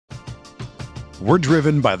We're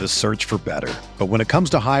driven by the search for better. But when it comes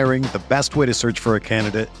to hiring, the best way to search for a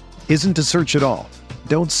candidate isn't to search at all.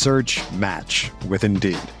 Don't search, match with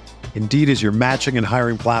Indeed. Indeed is your matching and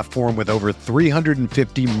hiring platform with over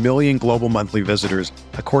 350 million global monthly visitors,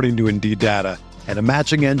 according to Indeed data, and a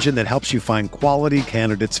matching engine that helps you find quality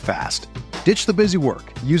candidates fast. Ditch the busy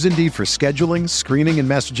work. Use Indeed for scheduling, screening, and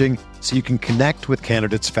messaging so you can connect with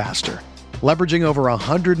candidates faster. Leveraging over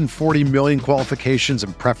 140 million qualifications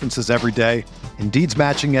and preferences every day, Indeed's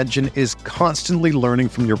matching engine is constantly learning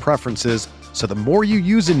from your preferences, so the more you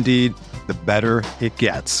use Indeed, the better it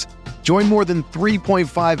gets. Join more than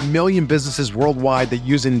 3.5 million businesses worldwide that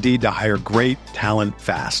use Indeed to hire great talent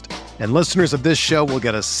fast. And listeners of this show will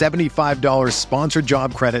get a $75 sponsored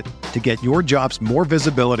job credit to get your jobs more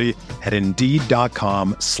visibility at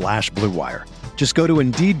Indeed.com/Blue Wire. Just go to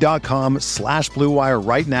Indeed.com/Blue Wire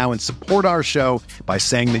right now and support our show by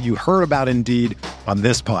saying that you heard about Indeed on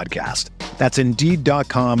this podcast. That's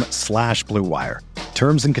Indeed.com/Blue Wire.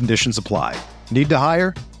 Terms and conditions apply. Need to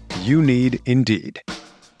hire? You need Indeed.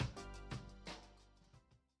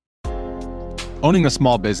 Owning a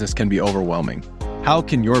small business can be overwhelming. How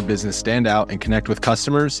can your business stand out and connect with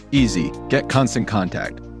customers? Easy. Get Constant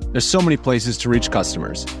Contact. There's so many places to reach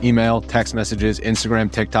customers. Email, text messages,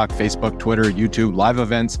 Instagram, TikTok, Facebook, Twitter, YouTube, live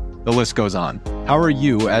events, the list goes on. How are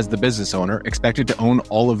you, as the business owner, expected to own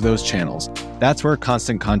all of those channels? That's where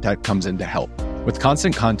Constant Contact comes in to help. With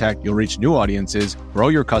Constant Contact, you'll reach new audiences, grow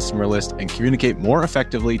your customer list, and communicate more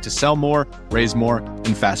effectively to sell more, raise more,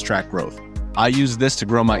 and fast-track growth. I use this to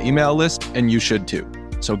grow my email list, and you should too.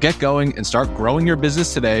 So get going and start growing your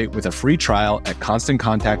business today with a free trial at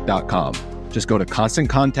ConstantContact.com. Just go to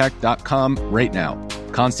ConstantContact.com right now.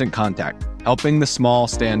 Constant Contact, helping the small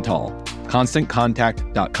stand tall.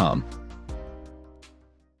 ConstantContact.com.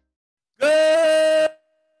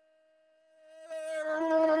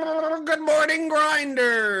 Good morning,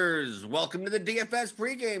 Grinders. Welcome to the DFS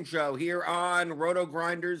pregame show here on Roto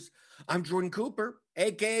Grinders. I'm Jordan Cooper,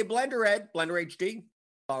 a.k.a. Blenderhead, Blender HD.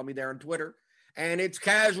 Follow me there on Twitter. And it's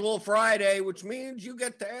Casual Friday, which means you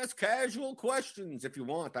get to ask casual questions if you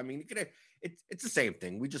want. I mean, you can, it's the same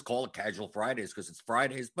thing. We just call it Casual Fridays because it's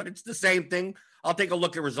Fridays, but it's the same thing. I'll take a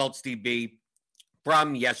look at results, DB,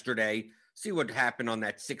 from yesterday, see what happened on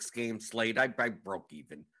that 6-game slate. I broke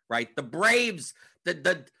even, right? The Braves,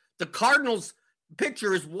 the Cardinals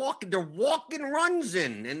pitcher is walking, they're walking runs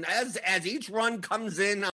in. And as each run comes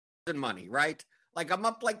in, I'm losing money, right? Like I'm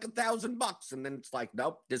up like $1,000 and then it's like,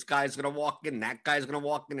 nope, this guy's going to walk in, that guy's going to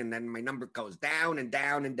walk in. And then my number goes down and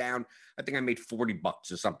down and down. I think I made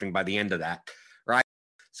 $40 or something by the end of that. Right.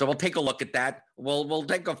 So we'll take a look at that. We'll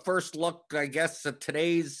take a first look, I guess, at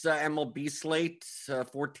today's MLB slate,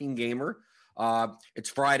 14 gamer. It's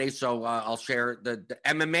Friday. So I'll share the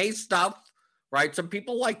MMA stuff, right? Some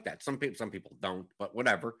people like that. Some people don't, but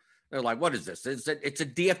whatever. They're like, what is this? It's a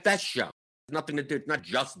DFS show. Nothing to do. It's not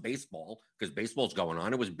just baseball because baseball's going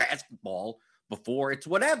on. It was basketball before. It's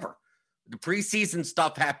whatever. The preseason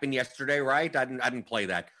stuff happened yesterday, right? I didn't play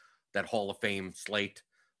that Hall of Fame slate,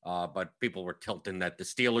 but people were tilting that the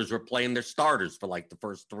Steelers were playing their starters for like the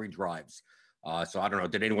first 3 drives. So I don't know.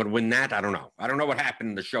 Did anyone win that? I don't know. I don't know what happened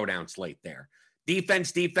in the showdown slate there.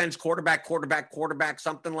 Defense, quarterback,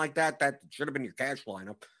 something like that. That should have been your cash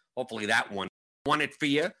lineup. Hopefully that one won it for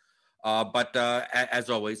you. But as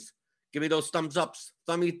always, give me those thumbs ups,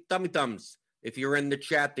 thummy thumbs. If you're in the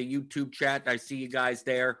chat, the YouTube chat, I see you guys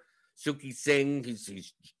there. Suki Singh,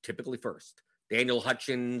 he's typically first. Daniel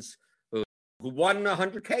Hutchins, who won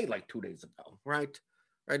 100K like 2 days ago, right?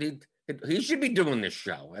 He should be doing this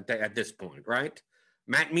show at this point, right?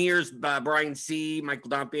 Matt Mears, Brian C., Michael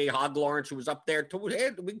Dompier, Hog Lawrence, who was up there.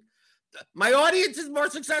 My audience is more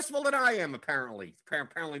successful than I am, apparently.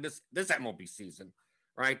 Apparently this MLB season.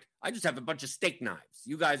 Right, I just have a bunch of steak knives.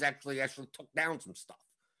 You guys actually took down some stuff,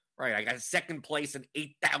 right? I got second place in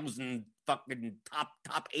 8,000 fucking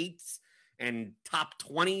top 8s and top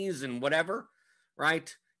 20s and whatever,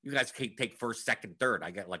 right? You guys take first, second, third.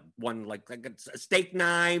 I got like I got steak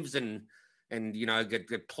knives and you know I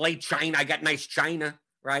got plate china. I got nice china,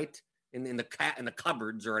 right? In the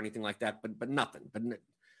cupboards or anything like that, but nothing. But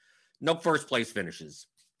no first place finishes.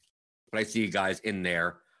 But I see you guys in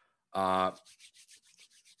there.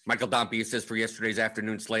 Michael Dompier says for yesterday's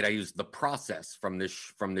afternoon slate, I used the process from this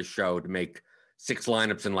show to make 6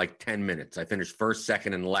 lineups in like 10 minutes. I finished first,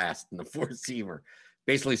 second, and last in the 4-seamer.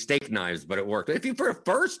 Basically steak knives, but it worked. If you put a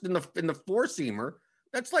first in the 4-seamer,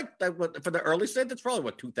 that's like that for the early slate. That's probably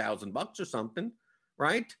what $2,000 or something,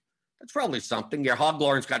 right? That's probably something. Yeah, Hog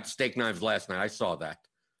Lawrence got steak knives last night. I saw that,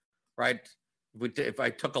 right? If I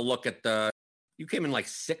took a look at you came in like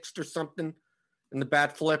 6th or something in the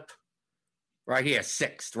bat flip. Right here,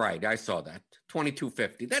 sixth. Right, I saw that.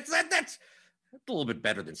 2250. That's a little bit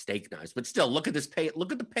better than steak knives, but still, look at this pay.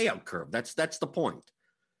 Look at the payout curve. That's the point.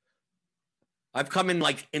 I've come in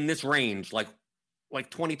like in this range like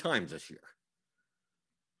 20 times this year,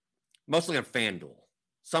 mostly on FanDuel.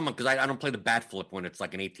 Some because I don't play the bat flip when it's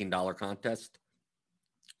like an $18 contest,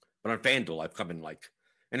 but on FanDuel I've come in like,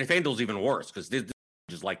 and FanDuel's even worse because this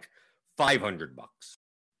is like $500.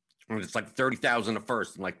 And it's like 30,000 a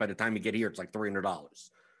first, and like by the time you get here, it's like $300.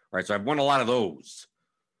 Right, so I've won a lot of those.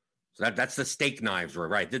 So that's the steak knives,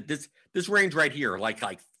 right? This range right here, like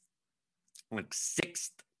 6th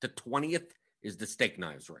to 20th, is the steak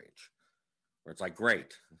knives range, where it's like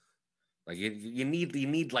great, like you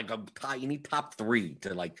need like you need top 3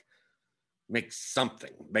 to like make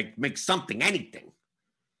something, make something, anything.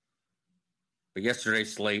 But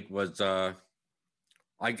yesterday's slate was I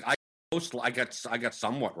got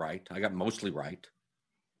somewhat right. I got mostly right.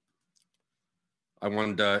 I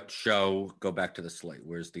wanted to go back to the slate.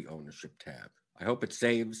 Where's the ownership tab? I hope it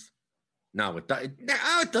saves. No, it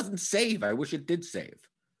doesn't save. I wish it did save.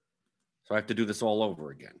 So I have to do this all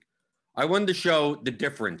over again. I wanted to show the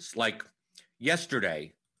difference. Like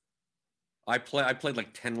yesterday, I played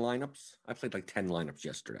like 10 lineups. I played like 10 lineups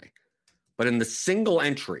yesterday. But in the single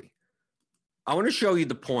entry, I want to show you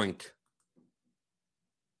the point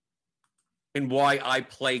in why I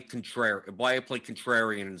play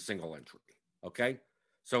contrarian in single entry. Okay,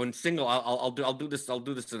 so in single, I'll do this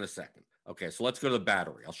in a second. Okay, so let's go to the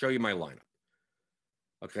battery. I'll show you my lineup.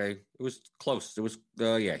 Okay, it was close. It was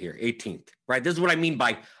here 18th. Right, this is what I mean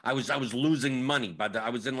by I was losing money, but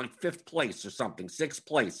I was in like 5th place or something, 6th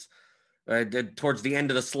place towards the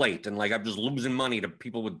end of the slate, and like I'm just losing money to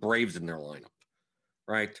people with Braves in their lineup.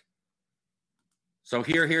 Right. So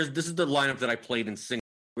this is the lineup that I played in single.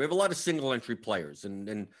 We have a lot of single entry players,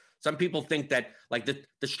 and some people think that like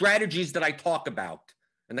the strategies that I talk about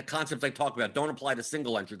and the concepts I talk about don't apply to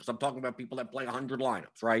single entry because I'm talking about people that play 100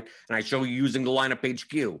 lineups, right? And I show you using the lineup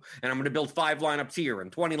HQ, and I'm going to build 5 lineups here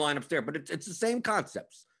and 20 lineups there, but it's the same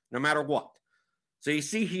concepts no matter what. So you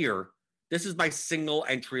see here, this is my single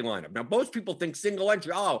entry lineup. Now, most people think single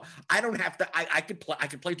entry, oh, I don't have to, I could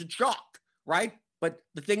play to chalk, right? But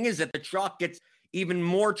the thing is that the chalk gets even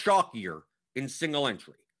more chalkier in single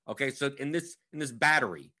entry. Okay, so in this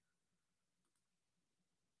battery,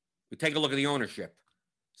 we take a look at the ownership.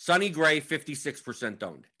 Sonny Gray, 56%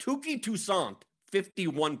 owned. Touki Toussaint,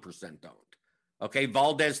 51% owned. Okay,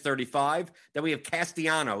 Valdez, 35. Then we have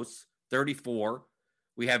Castellanos, 34.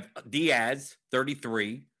 We have Diaz,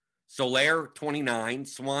 33. Soler, 29.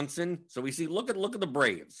 Swanson. So we see, look at the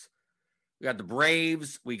Braves. We got the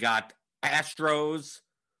Braves. We got Astros.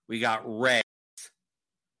 We got Reds.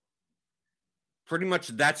 Pretty much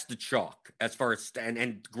that's the chalk as far as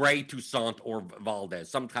and Gray, Toussaint, or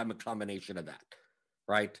Valdez, some kind of combination of that,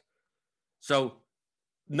 right? So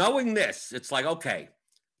knowing this, it's like, okay,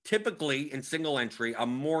 typically in single entry,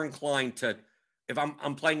 I'm more inclined to, if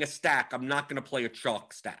I'm playing a stack, I'm not going to play a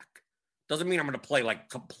chalk stack. Doesn't mean I'm going to play like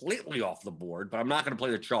completely off the board, but I'm not going to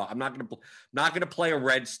play the chalk. I'm not going to play a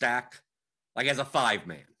red stack like as a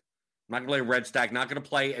 5-man. I'm not going to play a red stack, not going to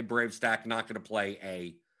play a Brave stack, not going to play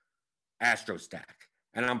a Astro stack.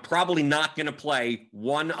 And I'm probably not going to play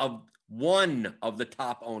one of the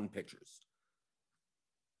top owned pitchers.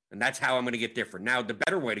 And that's how I'm going to get different. Now, the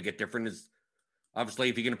better way to get different is obviously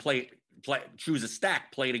if you're going to choose a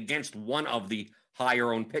stack, play it against one of the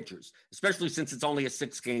higher owned pitchers, especially since it's only a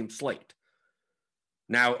 6-game slate.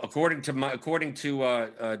 Now, according to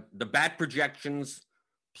the bat projections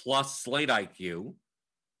plus slate IQ,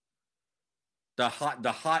 the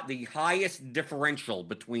highest differential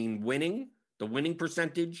between the winning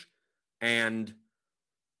percentage and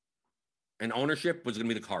ownership was going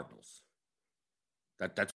to be the Cardinals.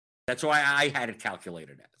 That's why I had it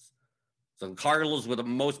calculated as. So the Cardinals were the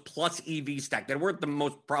most plus EV stack. They weren't the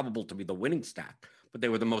most probable to be the winning stack, but they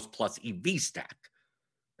were the most plus EV stack.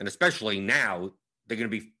 And especially now, they're going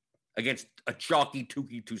to be against a chalky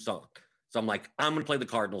Touki Toussaint. So I'm like, I'm going to play the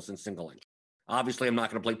Cardinals in single entry. Obviously, I'm not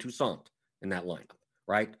going to play Toussaint in that lineup,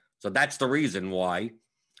 right? So that's the reason why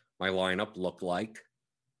my lineup looked like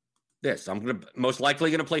this. I'm most likely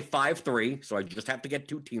going to play 5-3, so I just have to get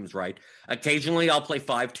 2 teams right. Occasionally, I'll play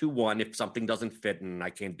 5-2-1 if something doesn't fit and I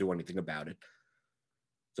can't do anything about it.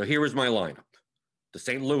 So here is my lineup. The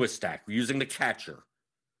St. Louis stack, using the catcher,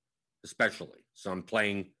 especially. So I'm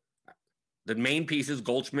playing the main pieces,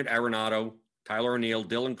 Goldschmidt, Arenado, Tyler O'Neill,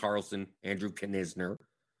 Dylan Carlson, Andrew Knizner.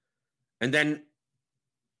 And then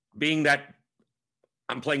being that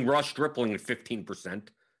I'm playing Ross Stripling at 15%,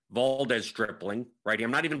 Valdez Stripling, right?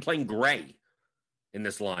 I'm not even playing Gray in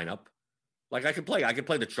this lineup. Like I could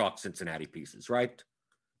play the chalk Cincinnati pieces, right?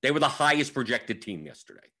 They were the highest projected team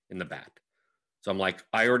yesterday in the bat. So I'm like,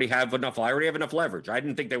 I already have enough leverage. I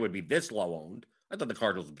didn't think they would be this low owned. I thought the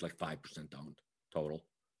Cardinals would be like 5% owned total.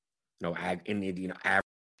 In India average.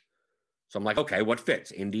 So I'm like, okay, what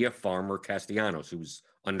fits? India, Farmer, Castellanos, who's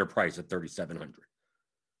underpriced at 3,700.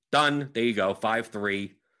 Done. There you go.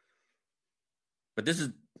 5-3. But this is,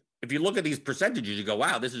 if you look at these percentages, you go,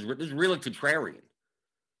 wow, this is really contrarian.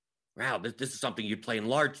 Wow, this is something you'd play in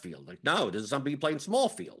large field. Like, no, this is something you play in small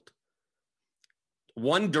field.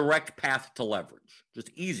 One direct path to leverage. Just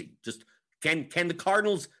easy. Just can the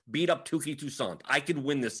Cardinals beat up Touki Toussaint? I could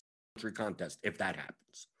win this entry contest if that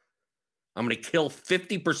happens. I'm going to kill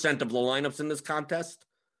 50% of the lineups in this contest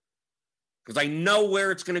because I know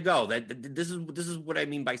where it's going to go. This is what I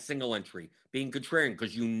mean by single entry, being contrarian,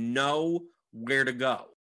 because you know where to go.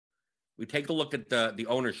 We take a look at the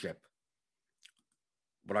ownership.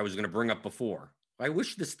 What I was going to bring up before. I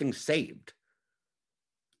wish this thing saved.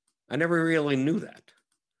 I never really knew that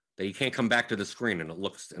you can't come back to the screen and it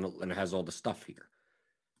looks and it has all the stuff here.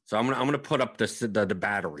 So I'm gonna put up the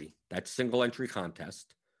battery, that single entry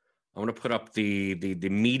contest. I'm gonna put up the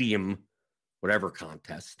medium whatever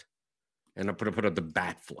contest, and I'm gonna put up the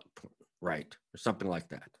bat flip, right, or something like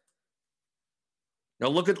that. Now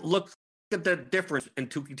look at the difference in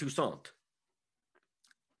Touki Toussaint.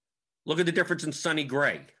 Look at the difference in Sonny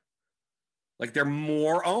Gray. Like they're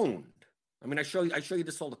more owned. I mean, I show you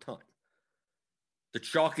this all the time. The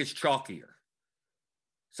chalk is chalkier.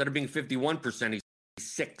 Instead of being 51%, he's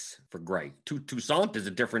 6 for Gray. Toussaint is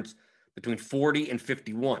a difference between 40 and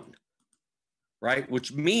 51, right?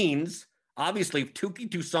 Which means, obviously, if Touki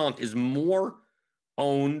Toussaint is more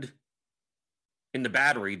owned in the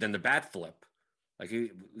battery than the bat flip, like you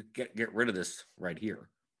get rid of this right here,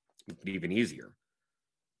 it'd be even easier.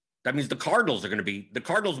 That means the Cardinals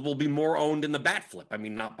will be more owned in the bat flip. I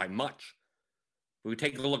mean, not by much. If we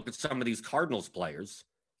take a look at some of these Cardinals players,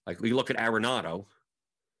 like we look at Arenado,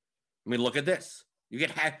 I mean, look at this. You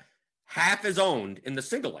get half is owned in the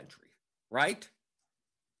single entry, right?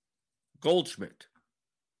 Goldschmidt,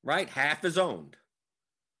 right? Half is owned.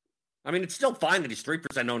 I mean, it's still fine that he's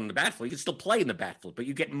 3% owned in the bat flip. You can still play in the bat flip, but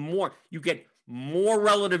you get more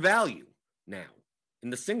relative value now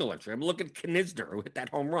in the single entry. I mean, look at Knizner, who hit that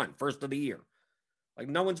home run, first of the year. Like,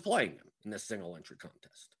 no one's playing him in this single entry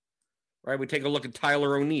contest. Right, we take a look at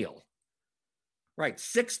Tyler O'Neill. Right,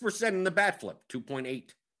 6% in the bat flip,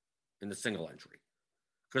 2.8 in the single entry.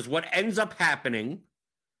 Because what ends up happening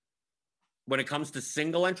when it comes to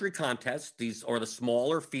single entry contests, these or the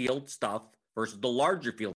smaller field stuff versus the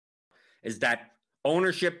larger field, is that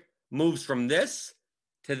ownership moves from this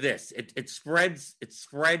to this. It spreads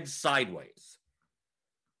sideways.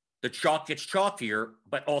 The chalk gets chalkier,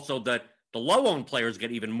 but also the low-owned players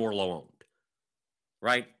get even more low-owned.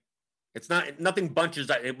 Right? It's nothing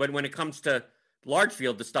bunches. When it comes to large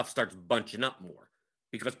field, the stuff starts bunching up more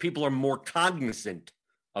because people are more cognizant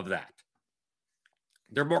of that.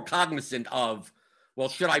 They're more cognizant of, well,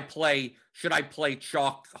 should I play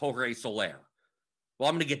chalk Jorge Soler? Well,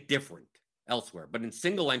 I'm going to get different elsewhere. But in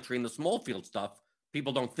single entry in the small field stuff,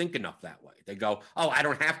 people don't think enough that way. They go, oh, I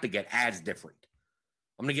don't have to get as different.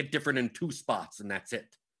 I'm going to get different in 2 spots, and that's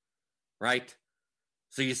it. Right?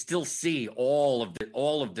 So you still see all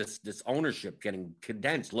of this ownership getting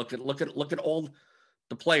condensed. Look at all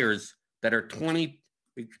the players that are 20.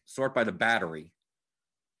 We sort by the battery.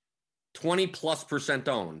 20+%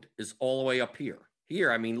 owned is all the way up here.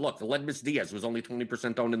 Here, I mean, look, Aledmys Diaz was only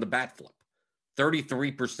 20% owned in the bat flip,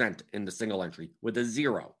 33% in the single entry with a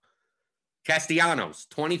 0. Castellanos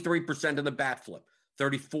 23% in the bat flip,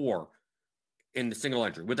 34 in the single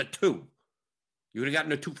entry with a 2. You would have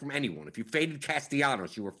gotten a 2 from anyone. If you faded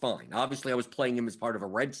Castellanos, you were fine. Obviously, I was playing him as part of a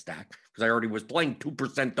red stack because I already was playing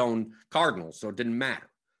 2% owned Cardinals, so it didn't matter.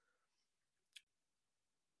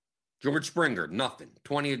 George Springer, nothing.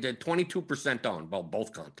 22% owned. Well,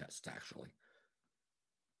 both contests, actually.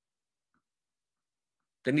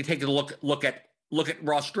 Then you take a look at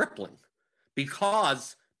Ross Stripling.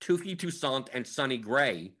 Because Touki Toussaint and Sonny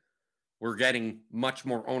Gray were getting much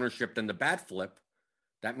more ownership than the bat flip,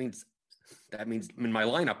 that means in my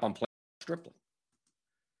lineup, I'm playing Stripling.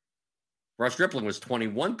 Ross Stripling was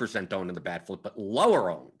 21% owned in the bat flip, but lower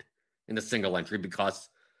owned in the single entry because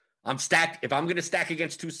I'm stacked. If I'm going to stack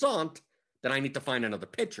against Toussaint, then I need to find another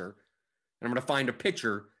pitcher. And I'm going to find a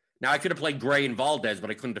pitcher. Now, I could have played Gray and Valdez,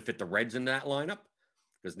 but I couldn't have fit the Reds in that lineup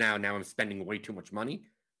because now I'm spending way too much money,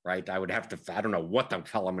 right? I would have to, I don't know what the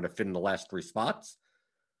hell I'm going to fit in the last 3 spots.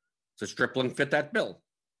 So Stripling fit that bill,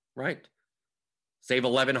 right? Save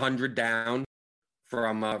 $1,100 down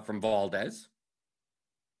from Valdez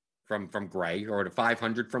from Gray, or the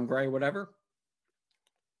 500 from Gray, whatever.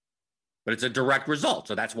 But it's a direct result.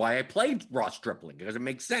 So that's why I played Ross Stripling, because it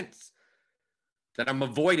makes sense that I'm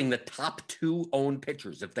avoiding the top 2 owned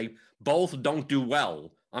pitchers. If they both don't do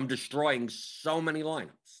well, I'm destroying so many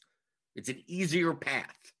lineups. It's an easier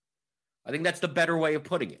path. I think that's the better way of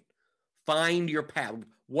putting it. Find your path.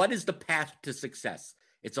 What is the path to success?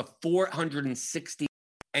 It's a 460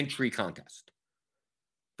 entry contest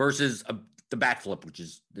versus the bat flip, which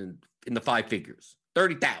is in the 5 figures.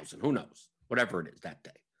 30,000, who knows? Whatever it is that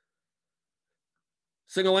day.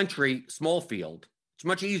 Single entry, small field, it's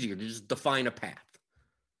much easier to just define a path.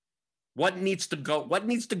 What needs to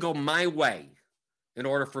go my way in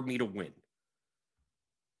order for me to win?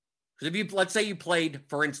 Because let's say you played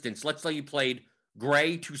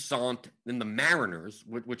Gray, Toussaint, and the Mariners,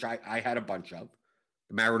 which I had a bunch of.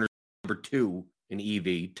 The Mariners number 2 in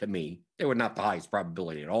EV to me. They were not the highest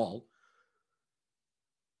probability at all.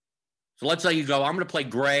 So let's say you go, I'm going to play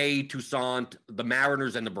Gray, Toussaint, the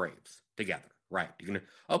Mariners, and the Braves together. Right.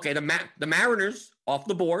 The Mariners off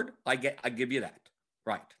the board. I give you that.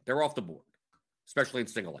 Right. They're off the board, especially in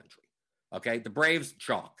single entry. Okay. The Braves,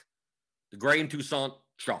 chalk. The Gray and Toussaint,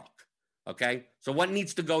 chalk. Okay. So what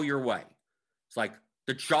needs to go your way? It's like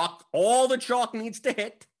all the chalk needs to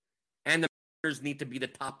hit, and the Mariners need to be the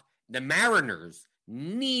top. The Mariners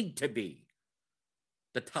need to be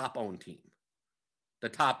the top owned team, the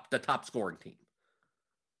top scoring team.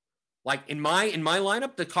 Like in my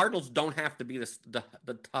lineup, the Cardinals don't have to be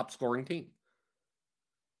the top scoring team.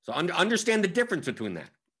 So understand the difference between that.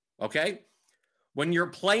 Okay, when you're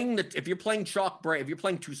playing if you're playing if you're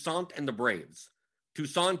playing Toussaint and the Braves,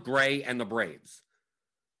 Toussaint, Gray, and the Braves,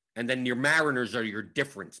 and then your Mariners are your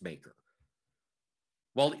difference maker.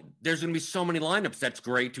 Well, there's going to be so many lineups that's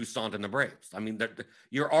Gray, Toussaint, and the Braves. I mean,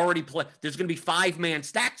 you're already there's going to be 5-man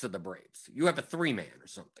stacks of the Braves. You have a 3-man or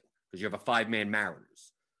something because you have a 5-man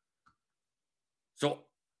Mariners. So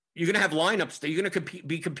you're going to have lineups that you're going to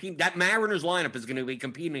be competing. That Mariners lineup is going to be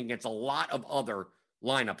competing against a lot of other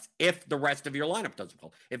lineups if the rest of your lineup doesn't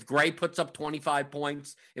well. If Gray puts up 25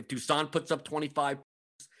 points, if Toussaint puts up 25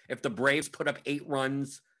 points, if the Braves put up 8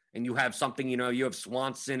 runs, and you have something, you have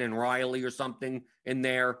Swanson and Riley or something in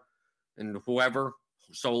there, and whoever,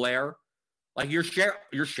 Soler, like you're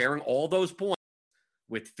sharing all those points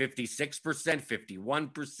with 56%,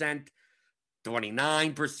 51%,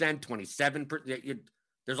 29%, 27%.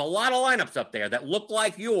 There's a lot of lineups up there that look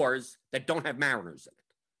like yours that don't have Mariners in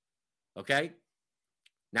it. Okay?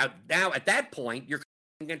 Now at that point, you're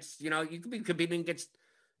against, you could be competing against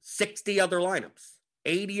 60 other lineups,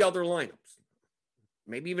 80 other lineups,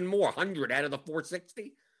 maybe even more, 100 out of the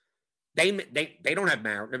 460. They don't have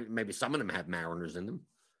Mariners. Maybe some of them have Mariners in them.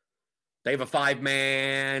 They have a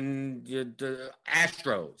 5-man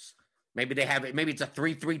Astros. Maybe they have it. Maybe it's a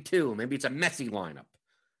 3-3-2. Maybe it's a messy lineup,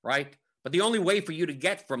 right? But the only way for you to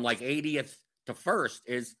get from like 80th to first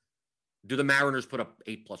is, do the Mariners put up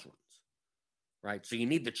 8+ runs, right? So you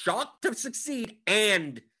need the chalk to succeed,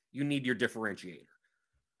 and you need your differentiator.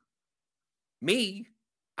 Me,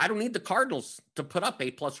 I don't need the Cardinals to put up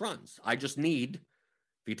 8+ runs. I just need,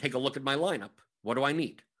 if you take a look at my lineup, what do I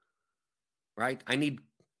need? Right? I need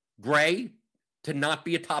Gray to not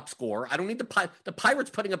be a top scorer. I don't need the Pirates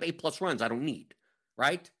putting up 8+ runs. I don't need,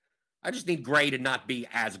 right? I just need Gray to not be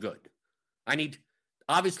as good. I need,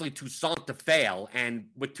 obviously, Toussaint to fail. And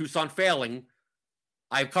with Toussaint failing,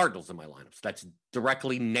 I have Cardinals in my lineups. That's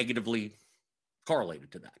directly negatively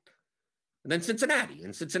correlated to that. And then Cincinnati.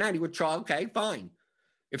 And Cincinnati would try, okay, fine.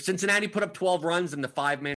 If Cincinnati put up 12 runs in the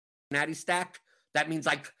 5-man Cincinnati stack, that means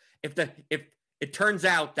if it turns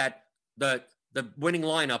out that the winning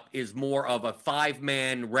lineup is more of a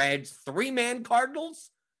 5-man Reds, 3-man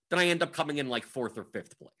Cardinals, then I end up coming in like 4th or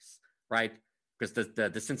 5th place, right? Because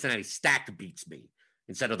the Cincinnati stack beats me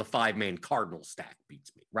instead of the 5-man Cardinal stack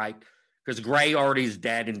beats me, right? Because Gray already is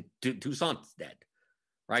dead and Toussaint's dead,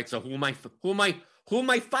 right? So who am I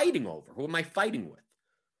fighting over? Who am I fighting with?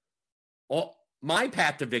 Well, my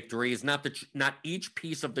path to victory is not each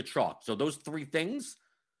piece of the chalk. So those 3 things,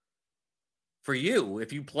 for you,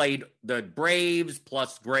 if you played the Braves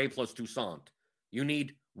plus Gray plus Toussaint, you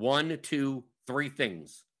need 1, 2, 3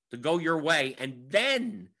 things to go your way, and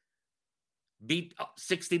then beat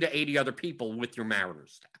 60 to 80 other people with your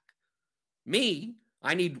Mariners stack. Me,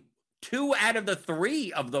 I need 2 out of the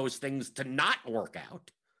 3 of those things to not work out,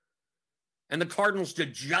 and the Cardinals to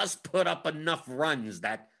just put up enough runs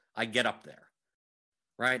that I get up there.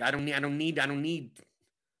 Right? I don't need,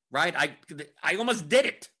 right? I almost did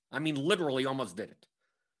it. I mean, literally almost did it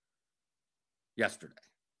yesterday,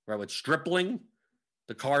 right? With Stripling,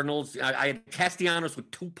 the Cardinals, I had Castellanos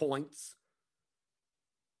with 2 points.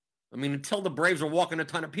 I mean, until the Braves were walking a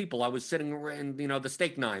ton of people, I was sitting in, the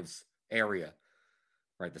steak knives area,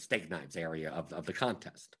 right? The steak knives area of the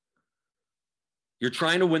contest. You're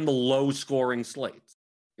trying to win the low-scoring slates.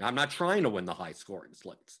 I'm not trying to win the high-scoring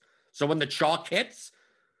slates. So when the chalk hits,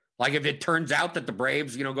 like if it turns out that the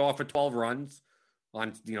Braves, go off for 12 runs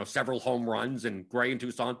on, several home runs and Gray and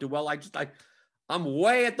Toussaint do well, I'm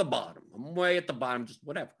way at the bottom. Just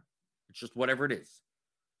whatever. It's just whatever it is.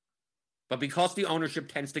 But because the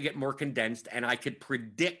ownership tends to get more condensed and I could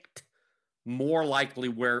predict more likely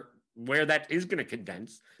where that is going to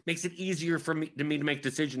condense, makes it easier for me to make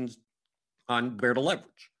decisions on where to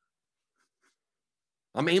leverage.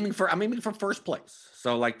 I'm aiming for first place.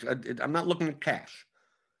 So I'm not looking at cash.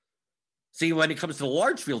 See, when it comes to the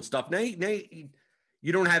large field stuff, now you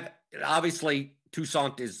don't have, obviously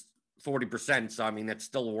Toussaint is 40%. So, that's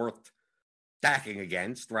still worth stacking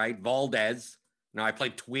against, right? Valdez. Now I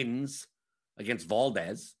played Twins against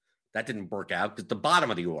Valdez. That didn't work out because the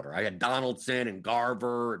bottom of the order, I had Donaldson and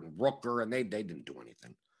Garver and Rooker, and they didn't do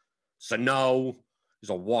anything. Sano is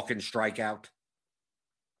a walk-in strikeout.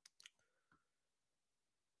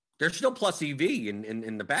 There's still plus EV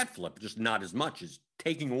in the bat flip, just not as much as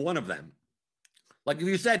taking one of them. Like if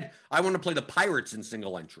you said, I want to play the Pirates in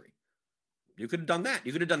single entry, you could have done that.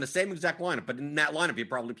 You could have done the same exact lineup, but in that lineup, you're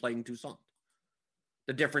probably playing Toussaint.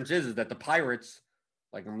 The difference is that the Pirates,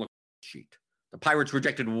 like I'm looking at the sheet, the Pirates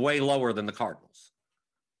rejected way lower than the Cardinals.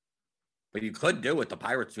 But you could do it. The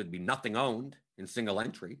Pirates would be nothing owned in single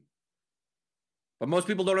entry. But most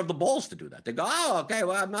people don't have the balls to do that. They go, oh, okay,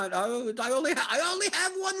 well, I only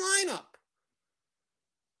have one lineup.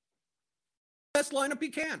 Best lineup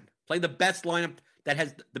you can. Play the best lineup that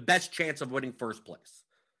has the best chance of winning first place.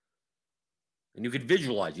 And you could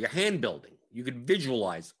visualize your hand building. You could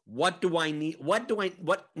visualize what do I need?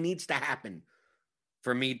 What needs to happen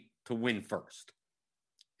for me to win first?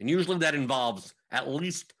 And usually that involves at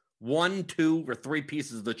least 1, 2, or 3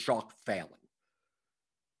 pieces of the chalk failing.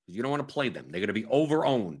 You don't want to play them. They're going to be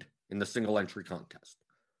over-owned in the single entry contest.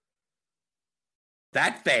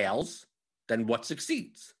 That fails, then what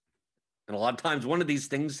succeeds? And a lot of times one of these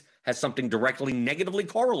things has something directly negatively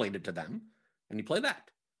correlated to them, and you play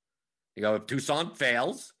that. You go, if Toussaint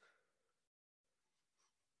fails,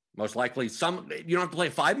 most likely you don't have to play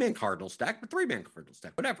a 5-man Cardinal stack, but 3-man Cardinal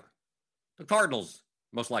stack, whatever. The Cardinals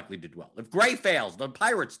most likely did well. If Gray fails, the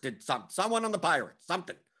Pirates did someone on the Pirates,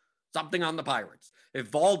 something on the Pirates. If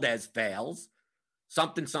Valdez fails,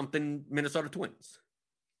 something Minnesota Twins.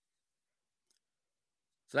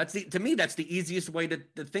 So to me, that's the easiest way to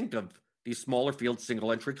think of these smaller field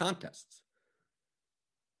single entry contests.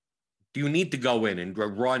 Do you need to go in and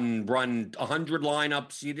run 100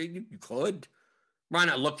 lineups? You could. Run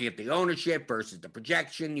it looking at the ownership versus the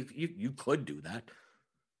projection. You could do that.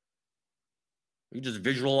 You just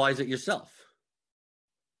visualize it yourself.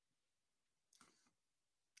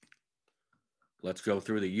 Let's go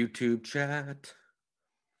through the YouTube chat.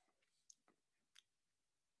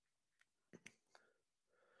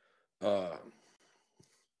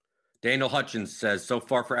 Daniel Hutchins says, so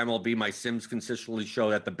far for MLB, my sims consistently show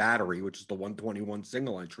that the battery, which is the 121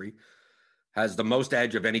 single entry, has the most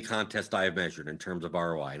edge of any contest I have measured in terms of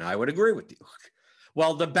ROI. And I would agree with you.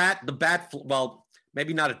 Well, well,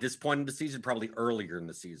 maybe not at this point in the season, probably earlier in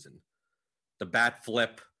the season. The bat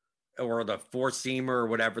flip or the 4-seamer or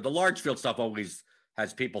whatever, the large field stuff always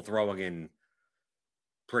has people throwing in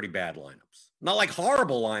pretty bad lineups. Not like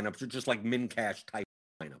horrible lineups, or just like min cash type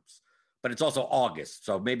lineups. But it's also August.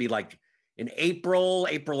 So maybe like in April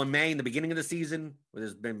and May, in the beginning of the season, where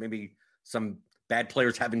there's been maybe some bad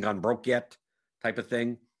players haven't gone broke yet type of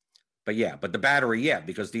thing. But the battery,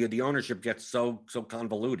 because the ownership gets so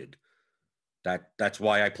convoluted. That's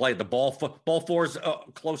why I play the ball fours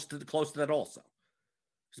close to that also.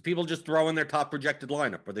 Because people just throw in their top projected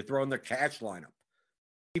lineup, or they throw in their cash lineup.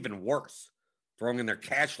 Even worse, throwing in their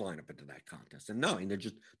cash lineup into that contest. And no, they're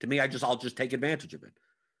just, to me, I'll just take advantage of it.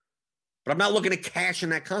 But I'm not looking to cash in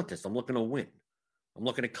that contest. I'm looking to win. I'm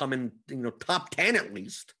looking to come in, top 10 at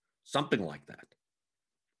least, something like that.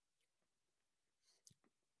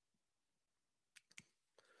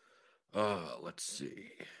 Let's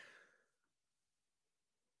see.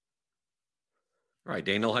 All right,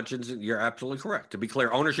 Daniel Hutchins, you're absolutely correct. To be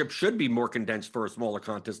clear, ownership should be more condensed for a smaller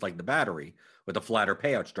contest like the battery with a flatter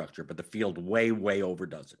payout structure, but the field way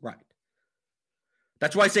overdoes it. Right.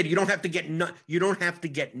 That's why I said you don't have to get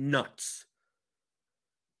nuts.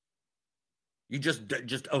 You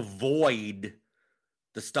just avoid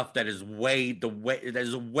the stuff that is way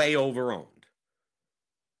overowned.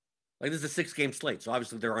 Like this is a 6-game slate, so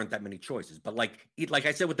obviously there aren't that many choices. But like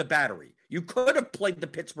I said with the battery, you could have played the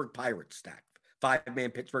Pittsburgh Pirates stack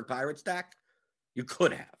 5-man Pittsburgh Pirates stack? You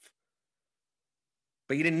could have.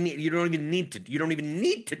 But you don't even need to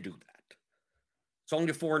do that. It's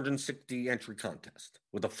only a 460 entry contest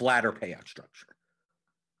with a flatter payout structure.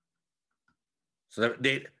 So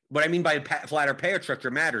what I mean by flatter payout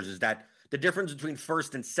structure matters is that the difference between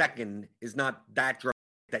first and second is not that dramatic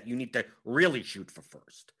that you need to really shoot for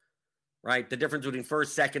first, right? The difference between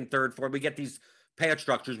first, second, third, fourth, we get these payout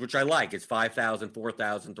structures, which I like. It's 5,000,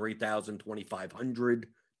 4,000, 3,000, 2,500,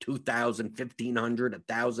 2,000, 1,500,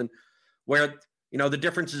 1,000, where, the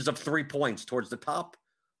differences of 3 points towards the top.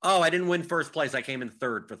 Oh, I didn't win first place. I came in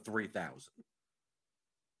third for 3,000.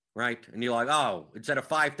 Right? And you're like, oh, instead of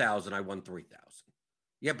 5,000, I won 3,000.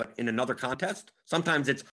 Yeah, but in another contest, sometimes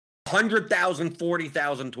it's 100,000,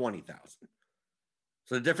 40,000, 20,000.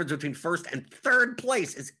 So the difference between first and third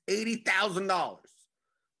place is $80,000.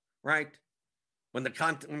 Right? When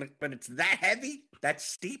when it's that heavy, that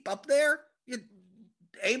steep up there, you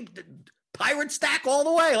aim pirate stack all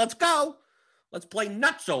the way. Let's go. Let's play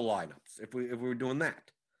nutso lineups if we were doing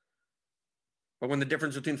that. But when the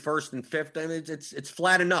difference between first and fifth, I mean, it's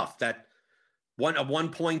flat enough that a 1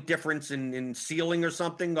 point difference in ceiling or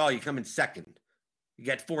something. Oh, you come in second, you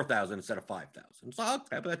get 4,000 instead of 5,000. So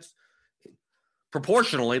okay, but that's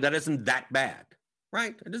proportionally that isn't that bad,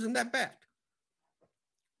 right? It isn't that bad,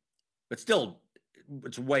 but still,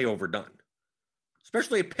 it's way overdone,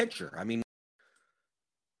 especially a pitcher. I mean,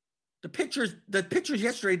 the pitchers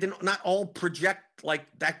yesterday did not all project like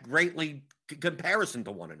that greatly comparison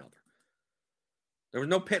to one another. There was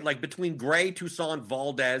no pit like between Gray, Toussaint,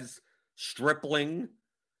 Valdez, Stripling,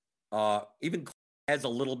 even as a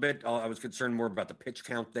little bit. I was concerned more about the pitch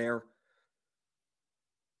count there.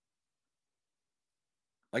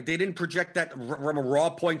 Like they didn't project that from a raw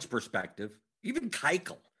points perspective. Even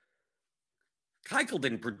Keuchel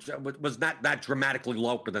didn't project, was not that dramatically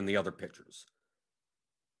lower than the other pitchers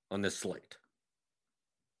on this slate.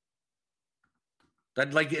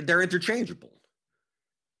 That like they're interchangeable.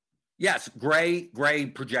 Yes, Gray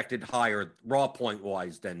projected higher raw point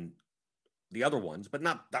wise than the other ones, but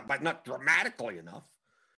not dramatically enough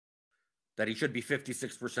that he should be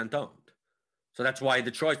 56% owned. So that's why the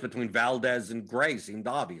choice between Valdez and Gray seemed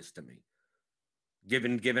obvious to me.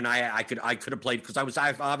 Given I could have played because I was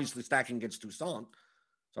obviously stacking against Toussaint,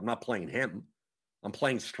 so I'm not playing him. I'm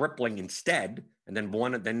playing Stripling instead, and then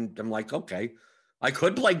I'm like, okay, I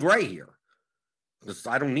could play Gray here.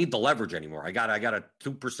 I don't need the leverage anymore. I got a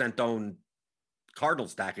 2% owned Cardinal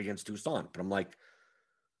stack against Toussaint, but I'm like,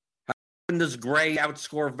 how does Gray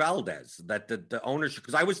outscore Valdez? That the ownership,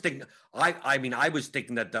 because I was thinking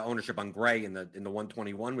that the ownership on Gray in the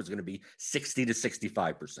 121 was going to be 60 to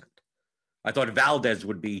 65%. I thought Valdez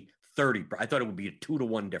would be 30. I thought it would be a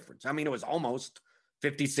 2-to-1 difference. I mean, it was almost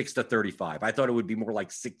 56 to 35. I thought it would be more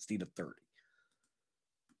like 60 to 30.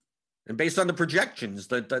 And based on the projections,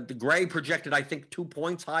 the Gray projected, I think, 2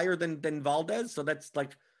 points higher than Valdez. So that's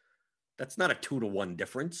not a 2-to-1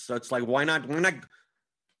 difference. So it's like, why not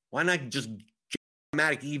just get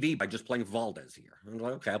automatic EV by just playing Valdez here? I'm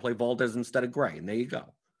like, okay, I'll play Valdez instead of Gray, and there you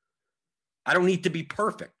go. I don't need to be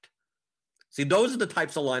perfect. See, those are the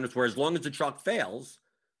types of lineups where as long as the chalk fails,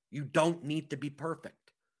 you don't need to be perfect.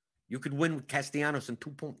 You could win with Castellanos in 2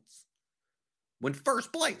 points. Win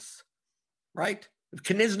first place, right? If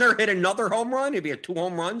Knizner hit another home run, it'd be 2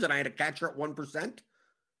 home runs, and I had a catcher at 1%.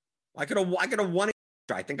 I could have won it.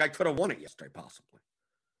 I think I could have won it yesterday, possibly.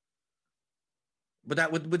 But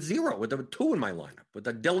that with 0, with 2 in my lineup, with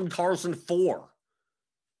the Dylan Carlson 4,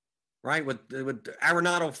 right? With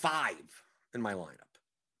Arenado 5 in my lineup,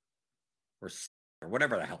 or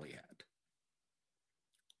whatever the hell he had.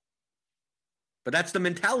 But that's the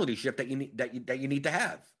mentality shift that you need to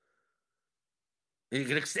have.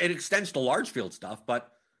 It extends to large field stuff,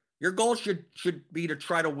 but your goal should be to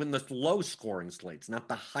try to win the low scoring slates, not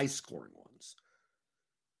the high scoring ones.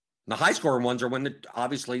 And the high scoring ones are when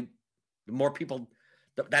obviously the more people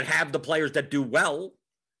that have the players that do well,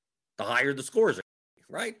 the higher the scores are,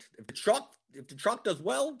 right? If the chalk does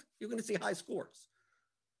well, you're going to see high scores.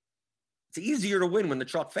 It's easier to win when the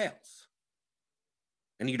chalk fails,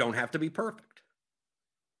 and you don't have to be perfect.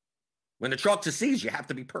 When the chalk succeeds, you have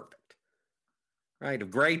to be perfect. Right,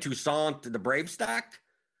 of Gray, Toussaint, the Brave stack,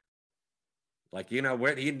 like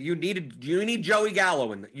where you need Joey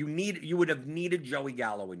Gallo, and you would have needed Joey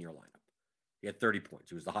Gallo in your lineup. He had 30 points.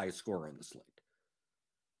 He was the highest scorer on the slate.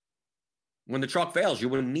 When the chalk fails, you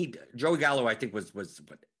wouldn't need Joey Gallo. I think was what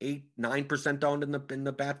 8-9% owned in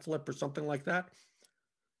the bat flip or something like that.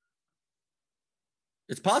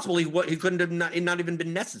 It's possible he couldn't have not even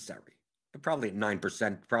been necessary, but probably at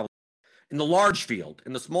 9%. Probably in the large field,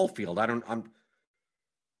 in the small field,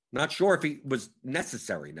 Not sure if he was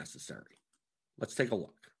necessary. Let's take a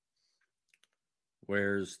look.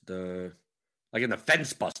 Where's the, like in the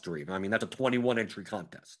Fence Buster even? I mean, that's a 21 entry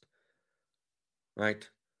contest, right?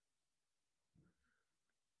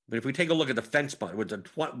 But if we take a look at the Fence Buster, with a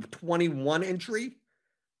 21 entry,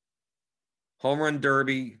 Home Run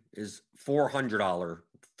Derby is $400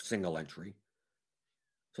 single entry.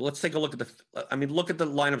 So let's take a look at look at the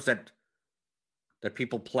lineups that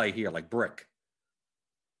people play here, like Brick.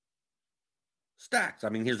 Stacks. I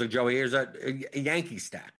mean, here's a Yankee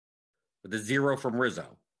stack with a 0 from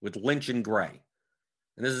Rizzo with Lynch and Gray.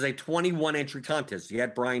 And this is a 21 entry contest. You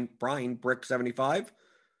had Brian Brick 75.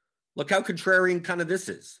 Look how contrarian kind of this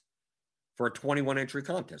is for a 21 entry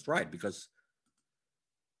contest, right? Because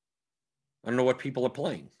I don't know what people are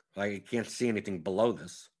playing. I can't see anything below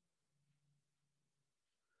this.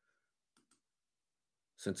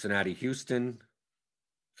 Cincinnati, Houston.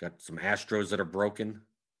 Got some Astros that are broken.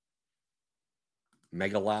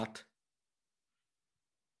 Megalot.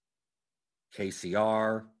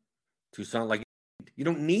 KCR. Tucson. Like, you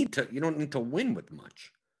don't need to win with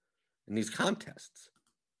much in these contests.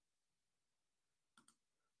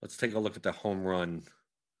 Let's take a look at the home run.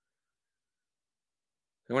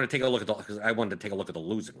 I wanted to take a look at the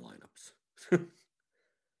losing lineups.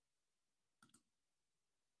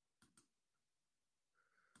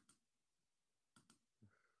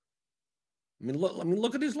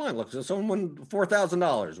 Look at these lineups. So someone won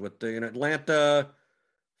 $4,000 with the Atlanta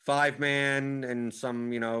 5-man and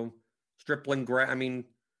some Stripling. I mean,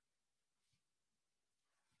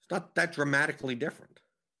 it's not that dramatically different.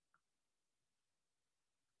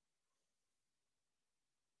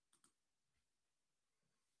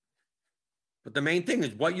 But the main thing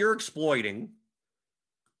is what you're exploiting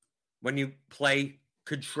when you play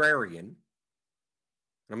contrarian.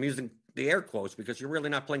 I'm using the air quotes because you're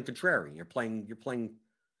really not playing contrarian. You're playing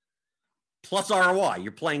plus ROI.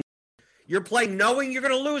 You're playing knowing you're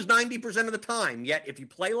going to lose 90% of the time. Yet if you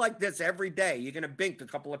play like this every day, you're going to bink a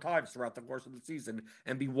couple of times throughout the course of the season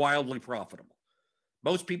and be wildly profitable.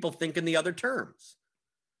 Most people think in the other terms.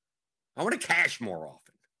 I want to cash more often.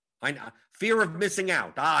 Fear of missing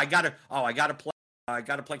out. I gotta play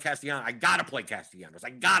Castellanos. I gotta play Castellanos.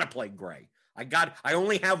 I gotta play Gray. I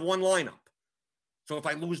only have one lineup. So if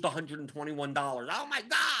I lose the $121, oh my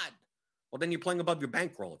God. Well, then you're playing above your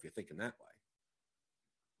bankroll if you're thinking that way.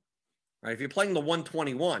 Right? If you're playing the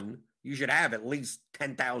 121, you should have at least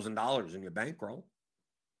 $10,000 in your bankroll.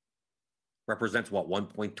 Represents what,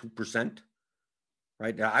 1.2%?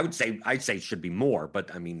 Right? I'd say it should be more,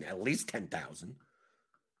 but I mean at least 10,000.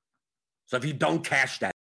 So if you don't cash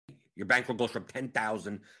that, your bankroll goes from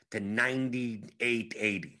 10,000 to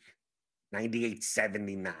 98.80,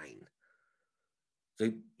 98.79. So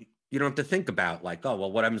you don't have to think about like, oh,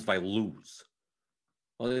 well, what happens if I lose?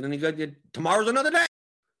 Well, then tomorrow's another day.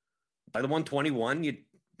 By the 121, you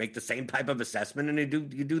make the same type of assessment and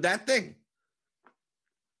you do that thing.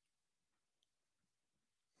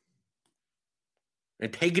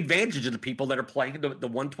 And take advantage of the people that are playing the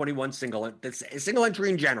 121 single entry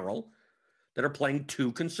in general that are playing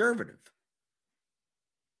too conservative.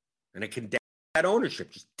 And it can that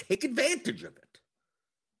ownership. Just take advantage of it.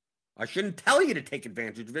 I shouldn't tell you to take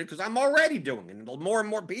advantage of it because I'm already doing it. And more and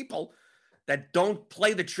more people that don't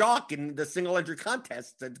play the chalk in the single entry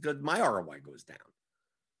contests, that's good. My ROI goes down.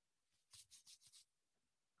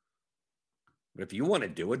 But if you want to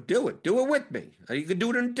do it, do it. Do it with me. You could do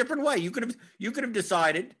it in a different way. You could have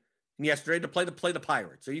decided yesterday to play the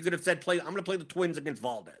Pirates. So you could have said, I'm going to play the Twins against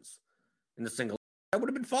Valdez in the single. That would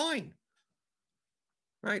have been fine.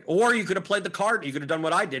 Right? Or you could have played the card. You could have done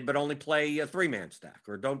what I did, but only play a 3-man stack,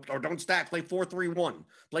 or don't stack. Play 4-3-1.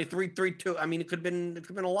 Play 3-3-2. I mean, it could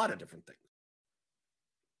have been a lot of different things.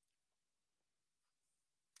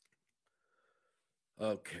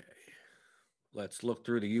 Okay, let's look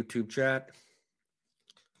through the YouTube chat.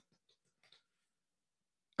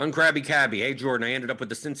 Uncrabby Cabby. Hey, Jordan, I ended up with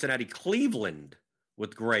the Cincinnati Cleveland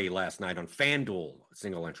with Gray last night on FanDuel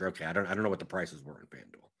single entry. Okay, I don't know what the prices were on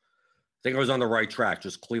FanDuel. I think I was on the right track.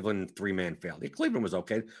 Just Cleveland 3-man failed. Yeah, Cleveland was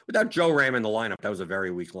okay without Joe Ram in the lineup. That was a very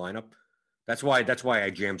weak lineup. That's why I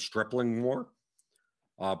jammed Stripling more.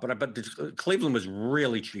 But Cleveland was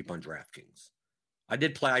really cheap on DraftKings. I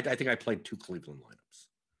did play. I think I played 2 Cleveland lineups.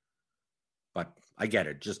 But I get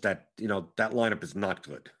it. Just that that lineup is not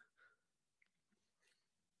good.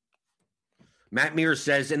 Matt Mears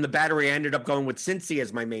says, in the battery, I ended up going with Cincy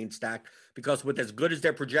as my main stack because with as good as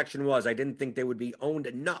their projection was, I didn't think they would be owned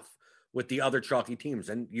enough with the other chalky teams.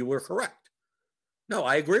 And you were correct. No,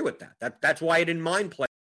 I agree with that. That's why I didn't mind playing.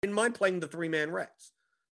 I didn't mind playing the 3-man Reds.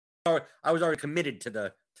 I was already committed to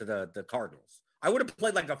the Cardinals. I would have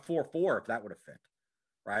played like a 4-4 if that would have fit,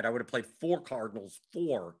 right? I would have played 4 Cardinals,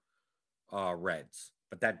 4 Reds,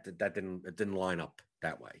 but that didn't line up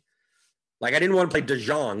that way. Like I didn't want to play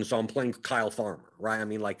DeJong, so I'm playing Kyle Farmer, right? I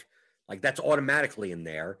mean, like that's automatically in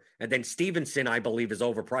there. And then Stevenson, I believe, is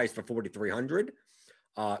overpriced for 4,300.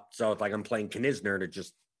 So if like I'm playing Knizner to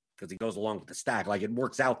just because he goes along with the stack, like it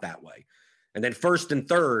works out that way. And then first and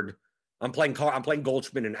third, I'm playing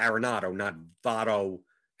Goldschmidt and Arenado, not Votto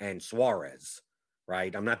and Suarez,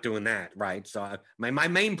 right? I'm not doing that, right? So my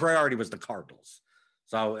main priority was the Cardinals.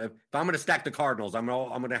 So if I'm going to stack the Cardinals, I'm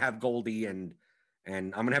going to have Goldie and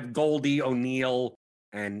I'm going to have Goldie, O'Neill,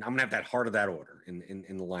 and I'm going to have that heart of that order in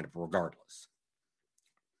the lineup regardless.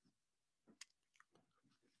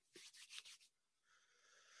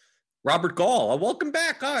 Robert Gall, welcome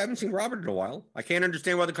back. I haven't seen Robert in a while. I can't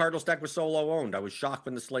understand why the Cardinal stack was so low owned. I was shocked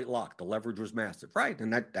when the slate locked. The leverage was massive, right?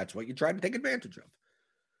 And that's what you try to take advantage of.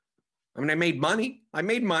 I mean, I made money.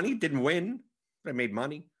 Didn't win, but I made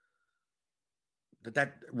money.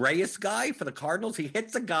 That Reyes guy for the Cardinals, he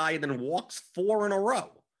hits a guy and then walks 4 in a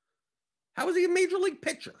row. How is he a major league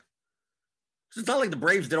pitcher? It's not like the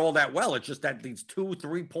Braves did all that well. It's just that these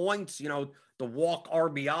 2-3 points, the walk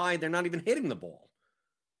RBI, they're not even hitting the ball.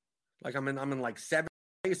 Like I'm in like 7th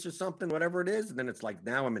place or something, whatever it is. And then it's like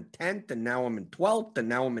now I'm in 10th and now I'm in 12th and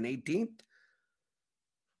now I'm in 18th.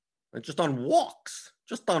 And just on walks.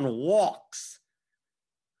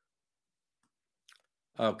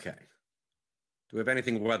 Okay. Do we have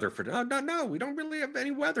anything weather for? No. We don't really have any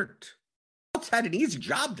weather. It's had an easy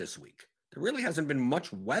job this week. There really hasn't been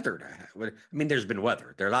much weather to have. I mean, there's been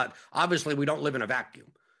weather. Obviously, we don't live in a vacuum.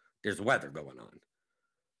 There's weather going on.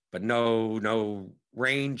 But no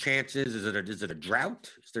rain chances. Is it a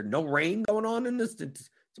drought? Is there no rain going on in this?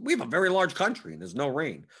 We have a very large country and there's no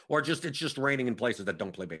rain. Or it's just raining in places that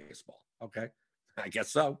don't play baseball. Okay. I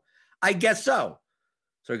guess so.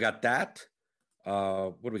 So we got that.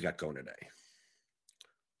 What do we got going today?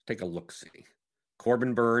 Take a look-see.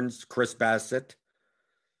 Corbin Burns, Chris Bassett.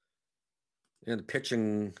 And the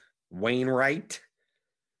pitching, Wainwright.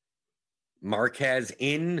 Marquez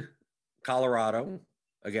in Colorado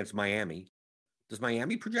against Miami. Does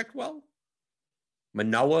Miami project well?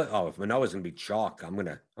 Manoah. If Manoah's going to be chalk, I'm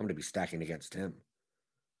gonna be stacking against him.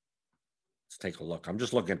 Let's take a look. I'm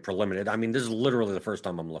just looking at preliminary. I mean, this is literally the first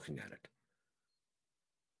time I'm looking at it.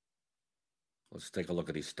 Let's take a look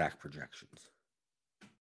at these stack projections.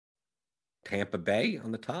 Tampa Bay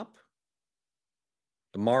on the top.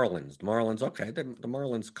 The Marlins, okay. The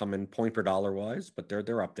Marlins come in point per dollar wise, but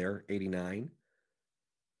they're up there, 89.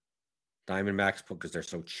 Diamondbacks because they're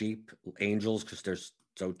so cheap. Angels because they're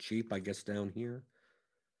so cheap, I guess, down here.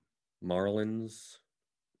 Marlins.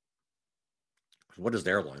 What does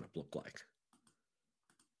their lineup look like?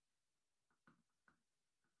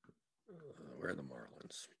 Where are the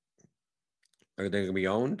Marlins? Are they going to be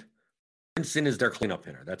owned? Brinson is their cleanup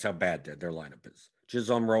hitter. That's how bad their lineup is.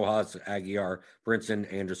 Chisholm, Rojas, Aguiar,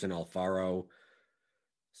 Brinson, Anderson, Alfaro,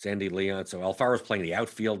 Sandy Leon. So Alfaro's playing the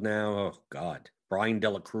outfield now. Oh, God. Brian De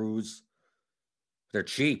La Cruz. They're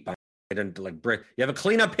cheap. I didn't like. You have a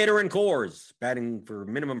cleanup hitter in Coors batting for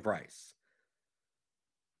minimum price.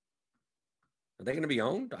 Are they going to be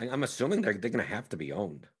owned? I'm assuming they're going to have to be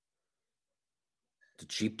owned. It's a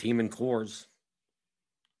cheap team in Coors.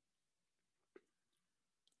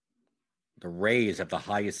 The Rays have the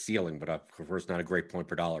highest ceiling, but of course not a great point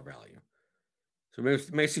per dollar value. So we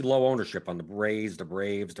may see low ownership on the Rays, the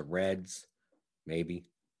Braves, the Reds, maybe.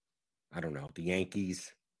 I don't know. The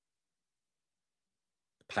Yankees.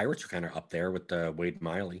 The Pirates are kind of up there with Wade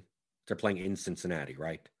Miley. They're playing in Cincinnati,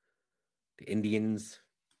 right? The Indians.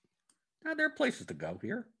 There are places to go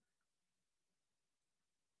here.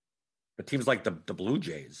 But teams like the Blue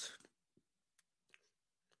Jays,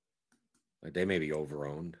 like they may be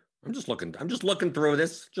overowned. I'm just looking through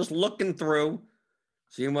this. Just looking through,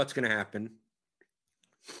 seeing what's going to happen.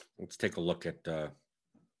 Let's take a look at.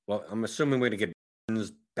 Well, I'm assuming we're going to get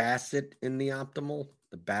Burns, Bassett in the optimal,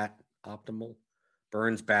 the bat optimal,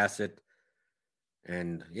 Burns, Bassett,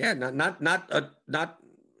 and yeah, not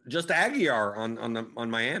just Aguiar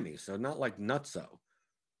on Miami. So not like Nutso,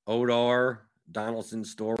 Odor, Donaldson,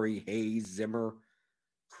 Story, Hayes, Zimmer,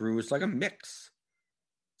 Cruz, like a mix.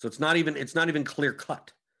 So it's not even clear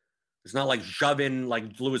cut. It's not like shoving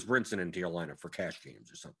like Lewis Brinson into your lineup for cash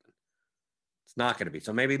games or something. It's not going to be.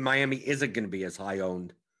 So maybe Miami isn't going to be as high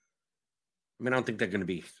owned. I mean, I don't think they're going to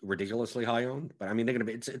be ridiculously high owned, but I mean, they're going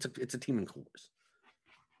to be. It's a team in Coors.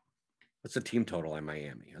 What's the team total in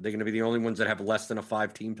Miami? Are they going to be the only ones that have less than a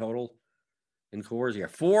 5 team total in Coors? Yeah,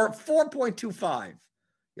 4.25.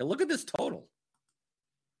 Yeah, look at this total.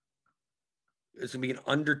 It's going to be an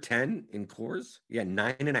under 10 in Coors. Yeah,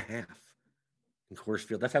 9.5 in Coors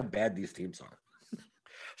Field. That's how bad these teams are.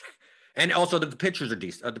 And also the pitchers are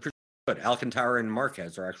decent. The pitchers are good. Alcantara and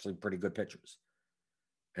Marquez are actually pretty good pitchers.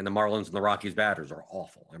 And the Marlins and the Rockies batters are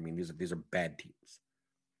awful. I mean, these are bad teams.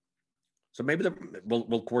 So maybe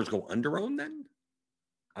will Coors go under-owned then?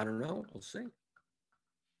 I don't know. We'll see.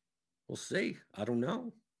 We'll see. I don't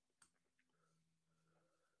know.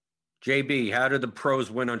 JB, how do the pros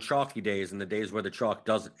win on chalky days and the days where the chalk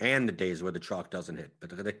doesn't, and the days where the chalk doesn't hit? But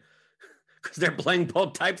because they're playing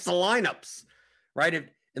both types of lineups, right?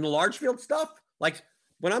 In the large field stuff, like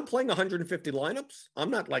when I'm playing 150 lineups, I'm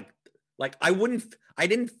not like I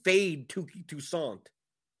didn't fade Touki Toussaint.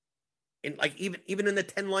 In like even in the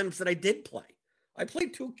 10 lineups that I did play, I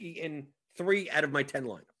played Touki in 3 out of my 10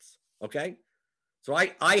 lineups. Okay, so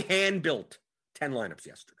I hand built 10 lineups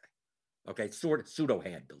yesterday. Okay, sort of pseudo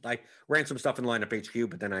hand built. I ran some stuff in lineup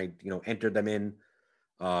HQ, but then I entered them in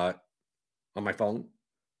on my phone.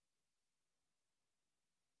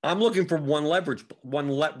 I'm looking for one leverage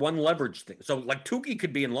thing. So like Touki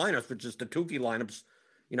could be in lineups, but just the Touki lineups,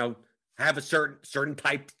 have a certain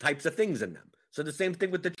types of things in them. So the same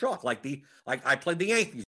thing with the chalk. Like I played the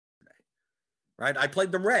Yankees today, right? I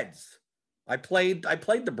played the Reds. I played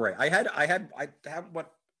the Braves. I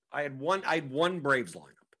had one Braves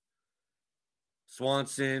lineup.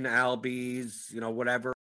 Swanson, Albies,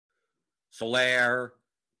 whatever, Soler.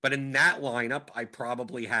 But in that lineup, I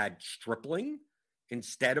probably had Stripling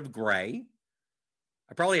instead of Gray.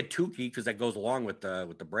 I probably had Touki because that goes along with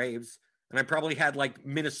the Braves. And I probably had like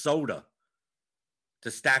Minnesota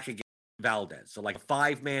to stack against Valdez. So like a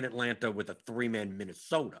 5-man Atlanta with a 3-man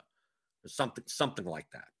Minnesota or something like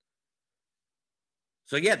that.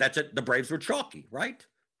 So yeah, that's it. The Braves were chalky, right?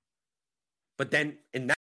 But then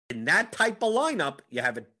in that type of lineup, you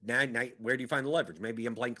have now where do you find the leverage? Maybe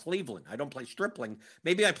I'm playing Cleveland. I don't play Stripling.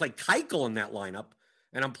 Maybe I play Keuchel in that lineup,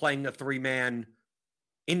 and I'm playing a 3-man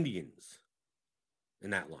Indians in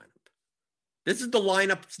that lineup. This is the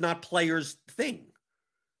lineups, not players thing.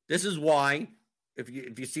 This is why if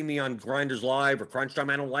you see me on Grinders Live or Crunch Time,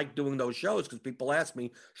 I don't like doing those shows because people ask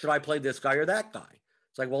me, should I play this guy or that guy?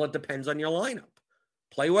 It's like, well, it depends on your lineup.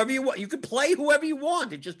 Play whoever you want. You can play whoever you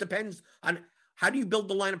want. It just depends on how do you build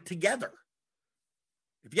the lineup together.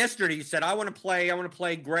 If yesterday you said, I want to play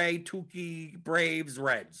Gray, Touki, Braves,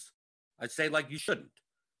 Reds, I'd say like you shouldn't.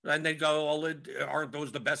 And they go, aren't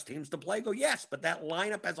those the best teams to play? I go, yes, but that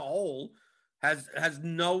lineup as a whole has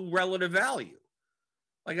no relative value.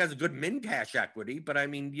 Like it has a good min cash equity, but I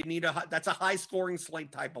mean, you need that's a high scoring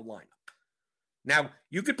slate type of lineup. Now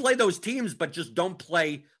you could play those teams, but just don't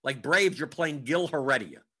play like Braves. You're playing Gil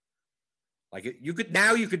Heredia. Like you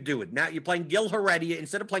could do it. Now you're playing Gil Heredia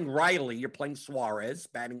instead of playing Riley. You're playing Suarez,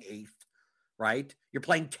 batting 8th, right? You're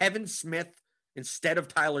playing Kevin Smith instead of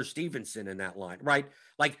Tyler Stevenson in that line, right?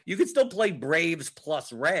 Like you could still play Braves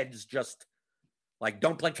plus Reds, just like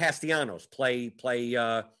don't play Castellanos. Play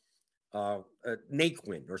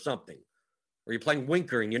Naquin or something. Or you're playing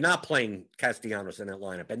Winker and you're not playing Castellanos in that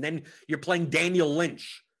lineup. And then you're playing Daniel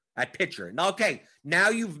Lynch at pitcher. Now, okay, now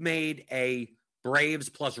you've made a Braves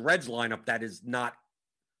plus Reds lineup that is not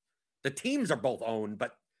 – the teams are both owned,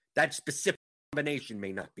 but that specific combination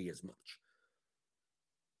may not be as much.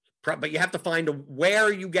 But you have to find where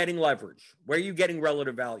are you getting leverage? Where are you getting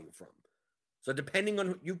relative value from? So depending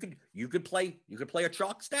on – you could play a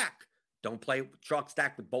chalk stack. Don't play chalk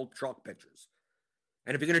stack with both chalk pitchers.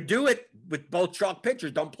 And if you're going to do it with both chalk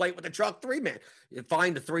pitchers, don't play it with a chalk 3-man. You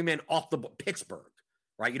find the 3-man off the Pittsburgh,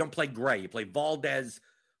 right? You don't play Gray. You play Valdez,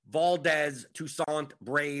 Toussaint,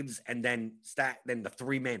 Braves, and then the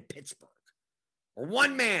 3-man Pittsburgh. Or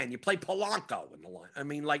 1-man, you play Polanco in the line. I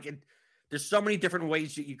mean, there's so many different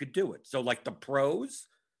ways that you could do it. So like the pros,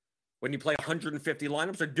 when you play 150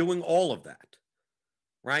 lineups, are doing all of that,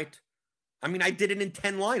 right? I mean, I did it in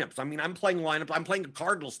 10 lineups. I mean, I'm playing a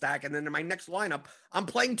Cardinal stack, and then in my next lineup, I'm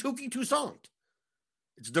playing Touki Toussaint.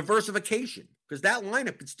 It's diversification, because that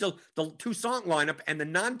lineup could still, the Toussaint lineup and the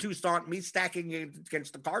non-Toussaint, me stacking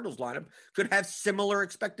against the Cardinals lineup, could have similar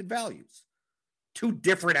expected values. 2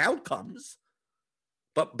 different outcomes,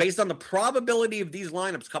 but based on the probability of these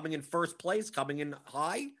lineups coming in first place, coming in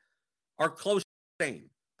high, are close to the same,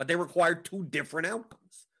 but they require 2 different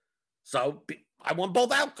outcomes. So I want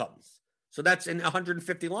both outcomes. So that's in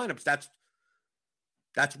 150 lineups. That's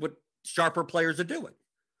what sharper players are doing.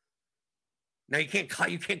 Now you can't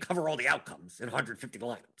cover all the outcomes in 150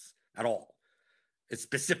 lineups at all. It's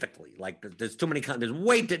specifically like there's too many. There's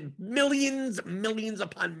millions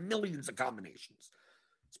upon millions of combinations,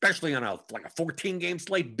 especially on a 14-game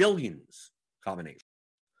slate, billions combinations.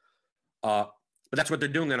 But that's what they're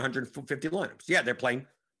doing in 150 lineups. Yeah, they're playing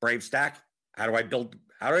Brave stack. How do I build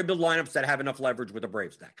lineups that have enough leverage with a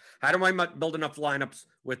Brave stack? How do I build enough lineups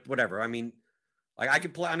with whatever? I mean, like I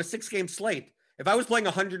could play on a 6-game slate. If I was playing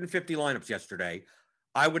 150 lineups yesterday,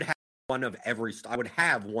 I would have one of every stack.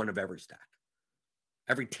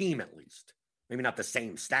 Every team at least. Maybe not the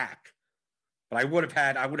same stack, but I would have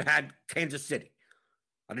had Kansas City.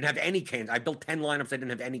 I didn't have any Kansas. I built 10 lineups. I didn't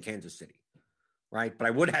have any Kansas City, right? But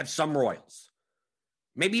I would have some Royals.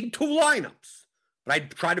 Maybe 2 lineups. But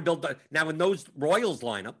I'd try to build now in those Royals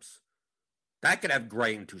lineups, that could have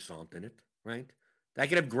Gray and Toussaint in it, right? That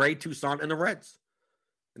could have Gray, Toussaint, and the Reds.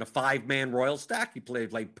 In a 5-man Royal stack, you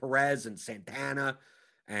played like Perez and Santana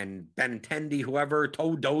and Benintendi, whoever,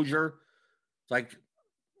 Toe Dozier. It's like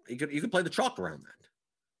you could play the chalk around that,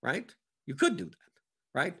 right? You could do that,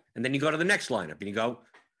 right? And then you go to the next lineup and you go,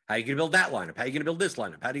 how are you going to build that lineup? How are you going to build this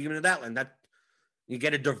lineup? How do you get into that line? That you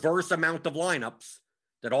get a diverse amount of lineups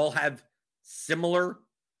that all have similar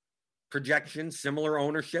projections, similar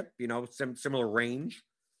ownership, similar range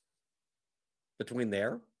between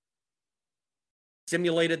there.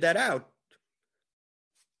 Simulated that out.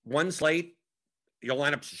 One slate, your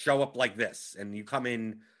lineups show up like this, and you come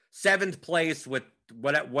in 7th place with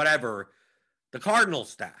whatever, the Cardinal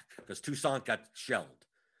stack, because Toussaint got shelled.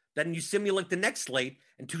 Then you simulate the next slate,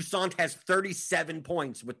 and Toussaint has 37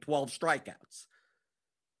 points with 12 strikeouts.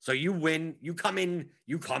 So you win, you come in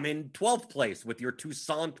 12th place with your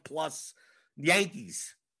Toussaint plus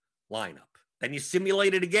Yankees lineup. Then you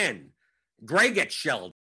simulate it again. Gray gets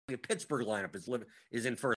shelled. The Pittsburgh lineup is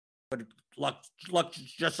in first, but luck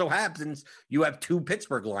just so happens you have 2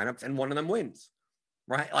 Pittsburgh lineups and one of them wins,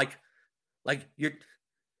 right? Like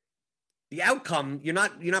the outcome. You're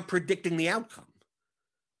not predicting the outcome.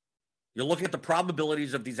 You're looking at the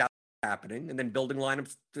probabilities of these outcomes happening and then building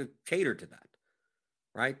lineups to cater to that,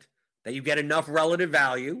 right? That you get enough relative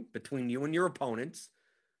value between you and your opponents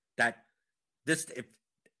that if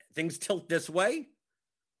things tilt this way,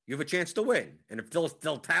 you have a chance to win. And if things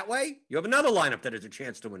tilt that way, you have another lineup that has a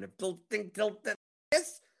chance to win. If things tilt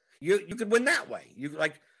this, you could win that way. You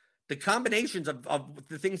like the combinations of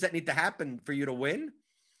the things that need to happen for you to win.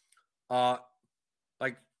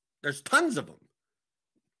 Like there's tons of them.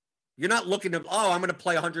 You're not looking to, I'm going to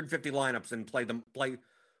play 150 lineups and play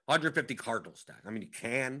 150 Cardinal stack. I mean, you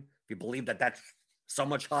can, if you believe that that's so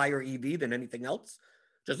much higher EV than anything else.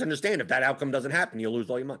 Just understand if that outcome doesn't happen, you'll lose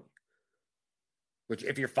all your money. Which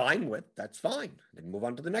if you're fine with, that's fine. Then move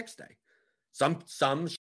on to the next day. Some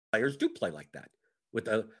players do play like that with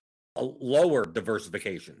a lower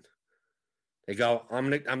diversification. They go, I'm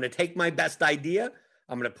gonna take my best idea,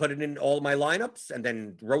 I'm gonna put it in all my lineups and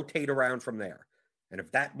then rotate around from there. And if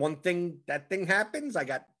that thing happens, I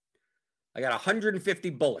got 150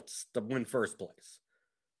 bullets to win first place.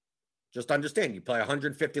 Just understand, you play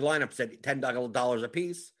 150 lineups at $10 a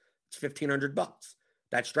piece, it's $1,500.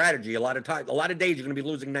 That strategy, a lot of days, you're going to be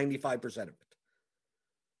losing 95% of it.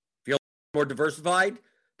 If you're more diversified,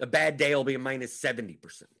 the bad day will be a minus 70%.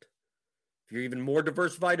 If you're even more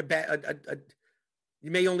diversified,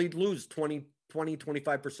 you may only lose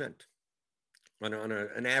 25% on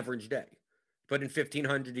an average day. Put in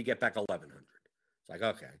 1,500, you get back 1,100. It's like,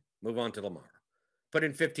 okay, move on to tomorrow. Put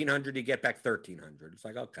in 1,500, you get back 1,300. It's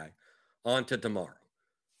like, okay, on to tomorrow.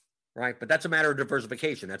 Right? But that's a matter of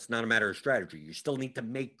diversification. That's not a matter of strategy. You still need to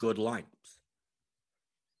make good lineups.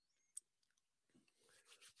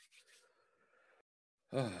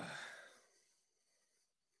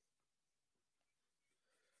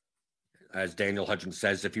 As Daniel Hutchins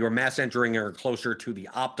says, if you are mass entering or closer to the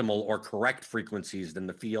optimal or correct frequencies than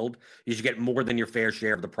the field, you should get more than your fair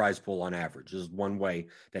share of the prize pool on average. This is one way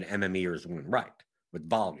that MMEers win, right? With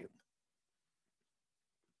volume.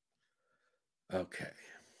 Okay.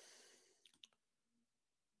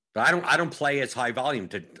 But I don't play as high volume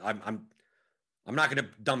I'm not going to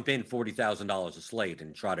dump in $40,000 a slate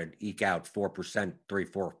and try to eke out 4%,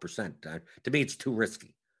 3-4%. To me, it's too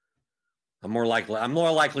risky. I'm more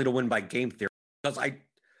likely to win by game theory because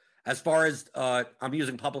as far as I'm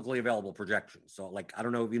using publicly available projections. So like I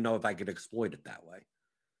don't know if I could exploit it that way.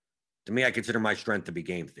 To me, I consider my strength to be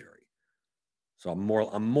game theory. So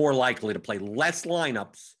I'm more likely to play less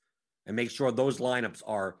lineups and make sure those lineups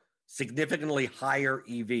are significantly higher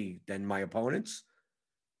EV than my opponents,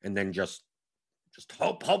 and then just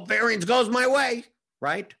hope variance goes my way,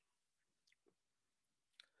 right?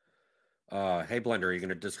 Hey Blender, are you going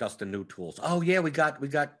to discuss the new tools? Oh yeah, we got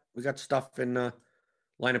stuff in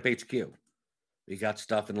Lineup HQ. We got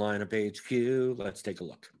stuff in Lineup HQ. Let's take a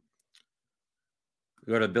look.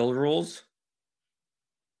 We go to build rules.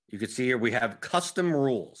 You can see here we have custom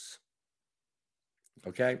rules.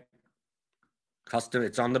 Okay. Custom,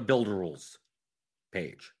 it's on the build rules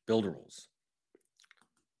page. Build rules.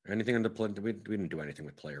 Anything in the we didn't do anything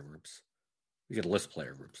with player groups. We could list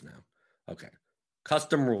player groups now. Okay.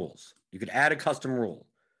 Custom rules. You could add a custom rule.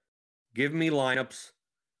 Give me lineups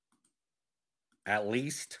at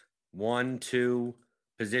least 1, 2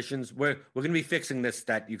 positions. We're going to be fixing this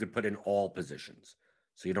that you could put in all positions.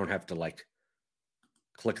 So you don't have to like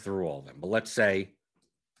click through all of them. But let's say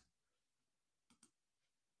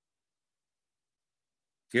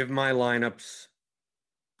give my lineups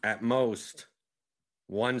at most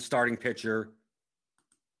 1 starting pitcher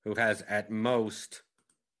who has at most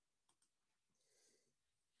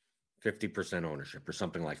 50% ownership or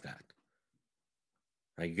something like that.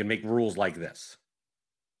 Right? You can make rules like this.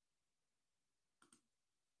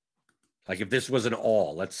 Like if this was an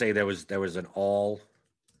all, let's say there was an all,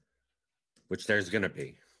 which there's going to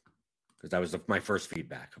be, because that was my first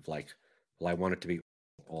feedback of like, well, I want it to be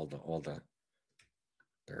all the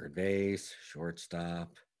third base,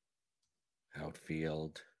 shortstop,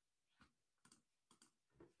 outfield.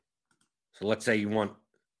 So let's say you want,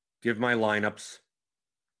 give my lineups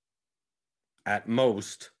at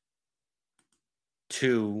most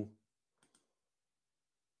 2.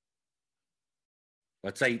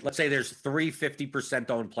 Let's say there's 3 50%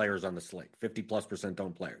 owned players on the slate, 50+%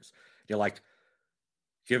 owned players. You're like,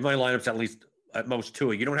 give my lineups at most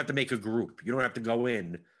 2. You don't have to make a group. You don't have to go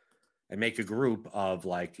in and make a group of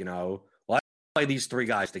like, well, I play these 3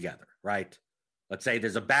 guys together, right? Let's say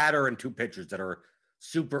there's a batter and 2 pitchers that are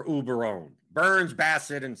super uber owned. Burns,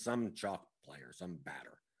 Bassett, and some chalk player, some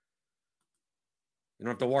batter. You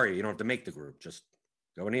don't have to worry. You don't have to make the group. Just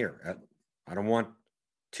go in here. I don't want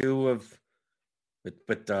 2 of,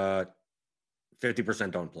 but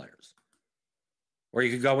 50% owned players. Or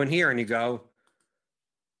you could go in here and you go,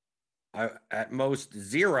 at most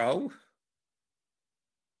 0.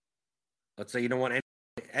 Let's say you don't want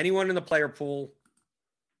anyone in the player pool.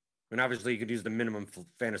 And obviously you could use the minimum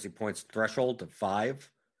fantasy points threshold of 5,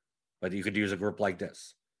 but you could use a group like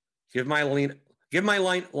this. Give my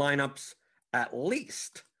lineups at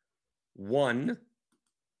least 1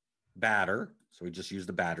 batter. So we just use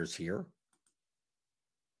the batters here,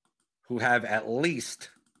 who have at least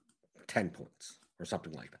 10 points or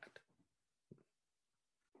something like that.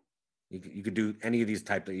 You could do any of these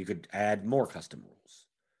you could add more custom rules.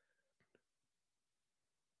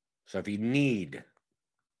 So if you need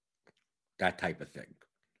that type of thing,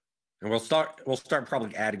 and we'll start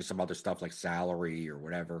probably adding some other stuff like salary or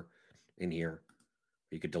whatever in here.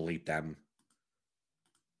 You could delete them.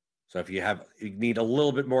 So if you need a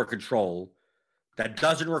little bit more control, that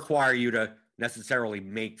doesn't require you to necessarily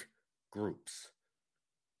make groups.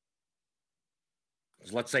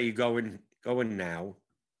 So let's say you go in now.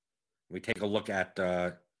 We take a look at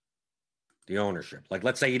the ownership. Like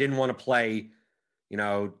let's say you didn't want to play,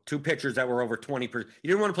 2 pitchers that were over 20%. You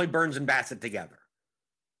didn't want to play Burns and Bassett together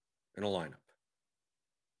in a lineup.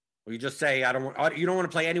 Well, you just say you don't want to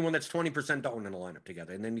play anyone that's 20% owned in a lineup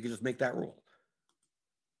together, and then you can just make that rule.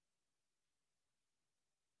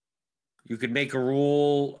 You could make a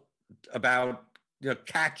rule about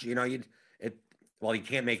catch. You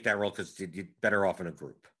can't make that rule because you're better off in a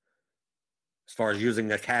group. As far as using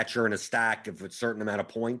a catcher in a stack of a certain amount of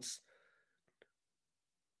points,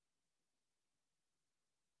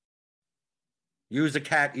 use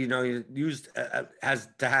has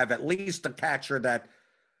to have at least a catcher that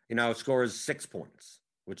scores 6 points,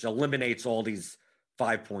 which eliminates all these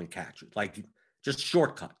 5-point catchers. Like just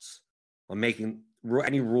shortcuts on making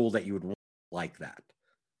any rule that you would want like that.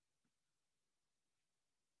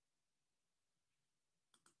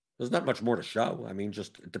 There's not much more to show. I mean,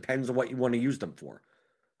 just it depends on what you want to use them for.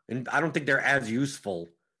 And I don't think they're as useful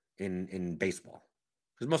in baseball.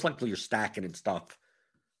 Because most likely you're stacking and stuff.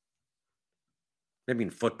 Maybe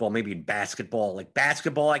in football, maybe in basketball. Like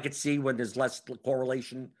basketball, I could see when there's less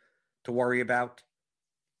correlation to worry about.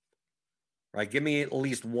 Right? Give me at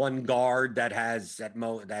least 1 guard that has at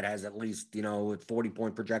least,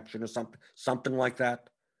 40-point projection or something like that.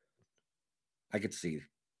 I could see.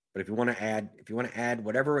 But if you want to add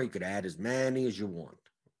whatever, you could add as many as you want.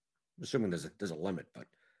 I'm assuming there's a limit, but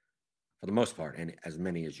for the most part, and as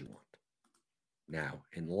many as you want. Now,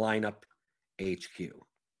 in lineup HQ.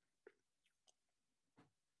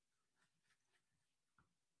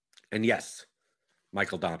 And yes,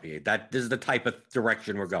 Michael Dompier, this is the type of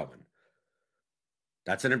direction we're going.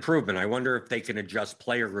 That's an improvement. I wonder if they can adjust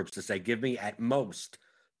player groups to say, give me at most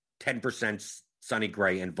 10% Sonny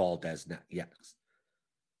Gray and Valdez now. Yes.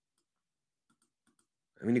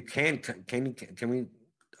 I mean, you can we,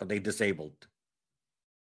 are they disabled?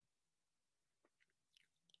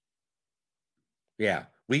 Yeah.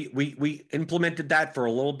 We implemented that for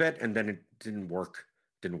a little bit, and then it didn't work.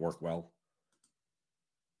 Didn't work well.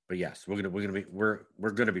 But yes, we're gonna be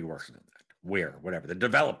working on that. Whatever the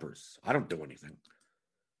developers. I don't do anything.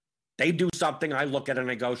 They do something. I look at it and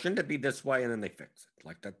I go, shouldn't it be this way? And then they fix it.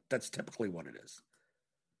 Like that. That's typically what it is.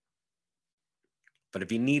 But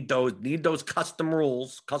if you need those custom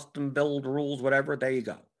rules, custom build rules, whatever, there you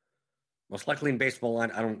go. Most likely in baseball,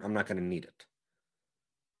 I'm not going to need it.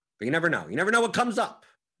 But you never know. You never know what comes up.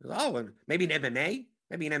 Oh, maybe in MMA.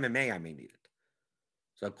 Maybe in MMA I may need it.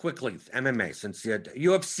 So quickly, MMA, since you had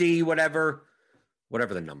UFC, whatever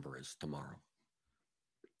the number is tomorrow.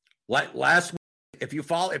 Last week, if you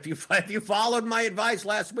followed my advice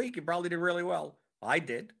last week, you probably did really well. I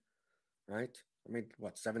did, right? I mean,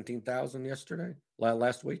 what, 17,000 yesterday,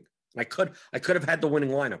 last week? I could have had the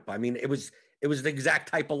winning lineup. I mean, it was the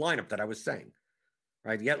exact type of lineup that I was saying,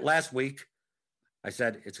 right? Yet last week, I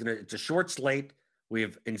said it's a short slate. We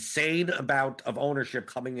have insane amount of ownership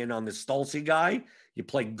coming in on this Stolze guy. You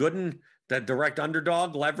play Gooden, the direct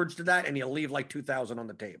underdog, leverage to that, and you leave like 2,000 on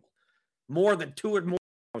the table. More than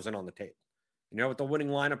 2,000 on the table. You know what the winning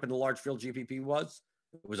lineup in the large field GPP was?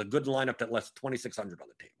 It was a good lineup that left 2,600 on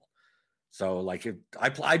the table. So, like,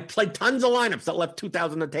 I played tons of lineups that left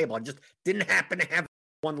 2,000 on the table. I just didn't happen to have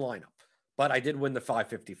one lineup. But I did win the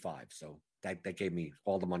 555, so that gave me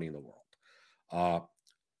all the money in the world.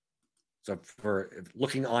 So for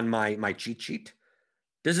looking on my cheat sheet,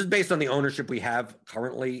 this is based on the ownership we have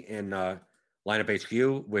currently in Lineup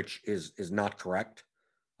HQ, which is not correct.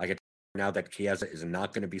 I get now that Chiesa is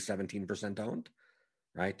not going to be 17% owned,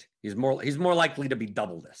 right? He's more likely to be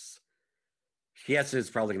double this. Chiesa is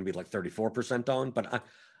probably going to be like 34% owned, but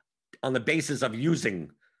on the basis of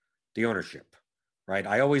using the ownership, right?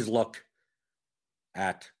 I always look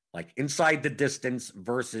at like inside the distance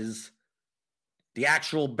versus the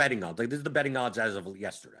actual betting odds. Like this is the betting odds as of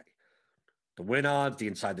yesterday. The win odds, the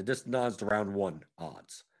inside the distance odds, the round one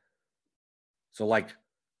odds. So like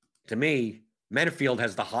to me, Menefield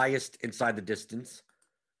has the highest inside the distance,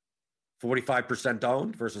 45%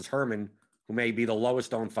 owned versus Herman, who may be the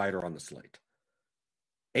lowest owned fighter on the slate.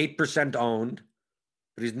 8% owned,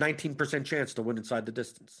 but he's 19% chance to win inside the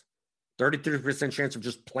distance. 33% chance of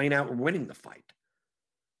just plain out winning the fight.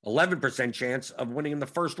 11% chance of winning in the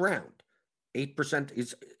first round. 8%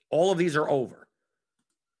 is all of these are over.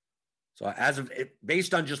 So as of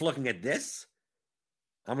based on just looking at this,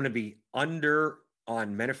 I'm going to be under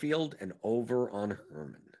on Menefield and over on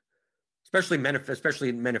Herman. Especially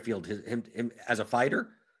Menefield, him as a fighter.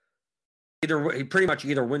 He pretty much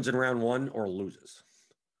either wins in round one or loses.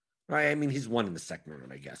 Right? I mean, he's won in the second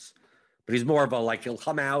round, I guess. But he's more of a like he'll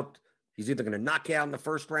come out. He's either going to knock you out in the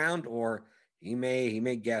first round or he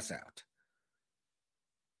may gas out.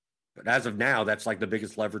 But as of now, that's like the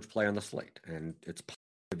biggest leverage play on the slate. And it's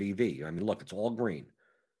EV. I mean, look, it's all green.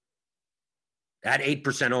 At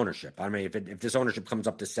 8% ownership. I mean, if this ownership comes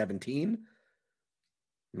up to 17,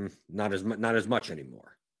 not as much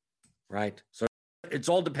anymore. Right? So it's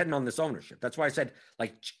all dependent on this ownership. That's why I said,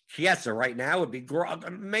 like, Chiesa right now would be an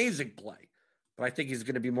amazing play. But I think he's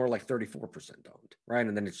going to be more like 34% owned. Right?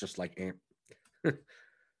 And then it's just like,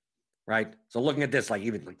 right? So looking at this, like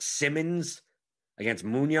even like Simmons against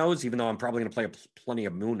Munoz, even though I'm probably going to play plenty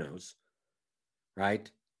of Munoz, right?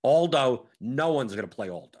 Aldo, no one's going to play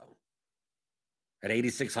Aldo. At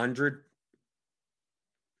 8,600,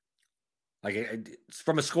 like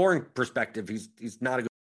from a scoring perspective, he's not a good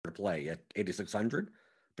player to play at 8,600.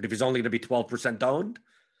 But if he's only going to be 12% owned,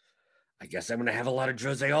 I guess I'm going to have a lot of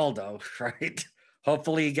Jose Aldo, right?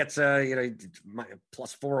 Hopefully he gets a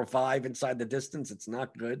plus 405 inside the distance. It's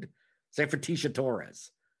not good. Same for Tisha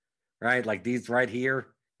Torres, right? Like these right here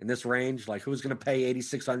in this range, like who's going to pay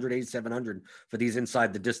 8,600, 8,700 for these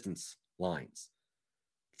inside the distance lines?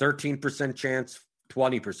 13% chance,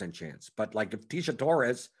 20% chance. But like if Tisha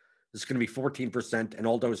Torres is going to be 14% and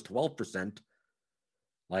Aldo is 12%,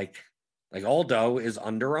 like Aldo is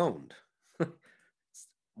underowned. It's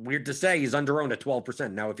weird to say he's underowned at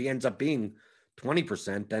 12%. Now, if he ends up being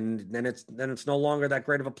 20%, then it's no longer that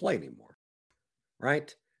great of a play anymore,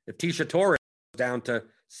 right? If Tisha Torres goes down to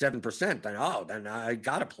 7%, then I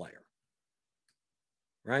got a player,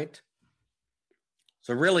 right?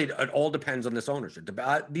 So really, it all depends on this ownership.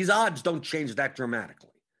 These odds don't change that dramatically,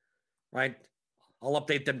 right? I'll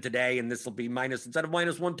update them today, and this will be instead of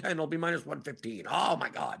minus 110, it'll be minus 115. Oh my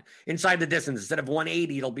God. Inside the distance, instead of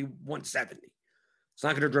 180, it'll be 170. It's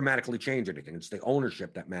not going to dramatically change anything. It's the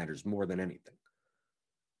ownership that matters more than anything.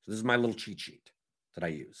 So this is my little cheat sheet that I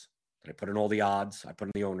use. That I put in all the odds, I put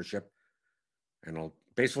in the ownership, and I'll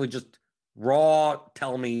basically just raw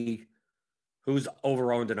tell me who's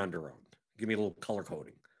overowned and underowned. Give me a little color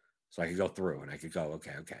coding. So I could go through and I could go,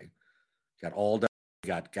 okay. Got Aldo,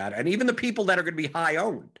 got, and even the people that are going to be high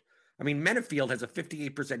owned. I mean, Menafield has a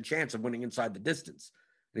 58% chance of winning inside the distance,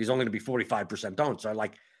 and he's only going to be 45% owned. So I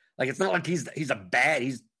like it's not like he's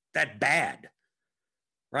that bad,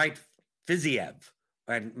 right? Fiziev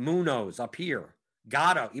and Munoz up here,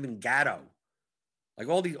 even Gatto, like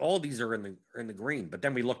all these are in the green. But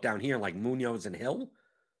then we look down here like Munoz and Hill,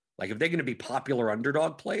 like if they're going to be popular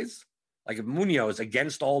underdog plays, like if Munoz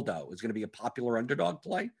against Aldo is going to be a popular underdog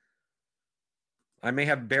play, I may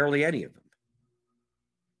have barely any of them.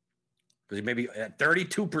 Because he may be at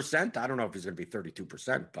 32%. I don't know if he's going to be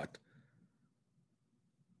 32%, but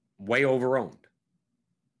way overowned.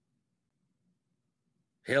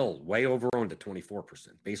 Hill, way overowned at 24%,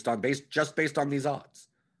 based on these odds.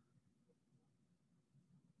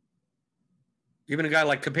 Even a guy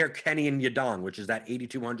like, compare Kenny and Yadong, which is that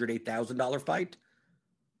 $8,200, $8,000 fight.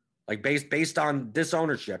 Like based on this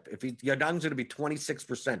ownership, if Yadong's going to be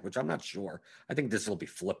 26%, which I'm not sure. I think this will be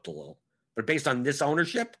flipped a little. But based on this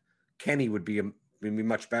ownership, Kenny would be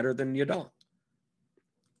much better than Yadong.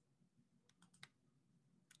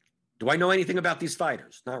 Do I know anything about these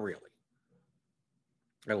fighters? Not really.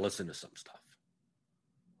 I listen to some stuff.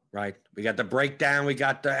 Right? We got the breakdown. We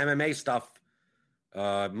got the MMA stuff.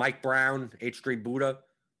 Mike Brown, H Street Buddha,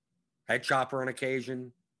 Head Chopper on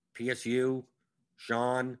occasion, PSU,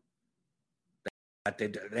 Sean. The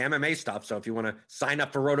MMA stuff. So if you want to sign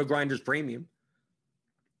up for Roto Grinders Premium,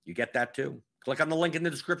 you get that too. Click on the link in the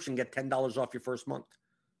description, get $10 off your first month.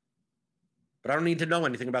 But I don't need to know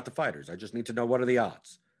anything about the fighters. I just need to know what are the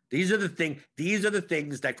odds. These are the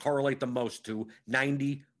things that correlate the most to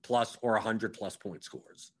 90 plus or 100 plus point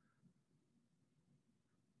scores.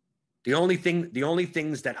 The only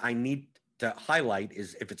things that I need to highlight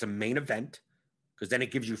is if it's a main event, because then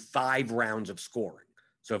it gives you 5 rounds of scoring.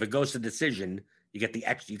 So if it goes to decision, you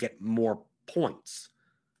get more points.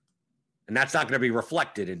 And that's not going to be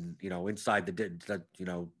reflected in, inside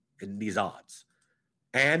in these odds.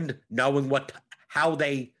 And knowing how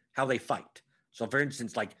they fight. So for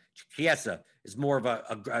instance, like Chiesa is more of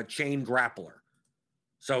a chain grappler.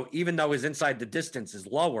 So even though his inside the distance is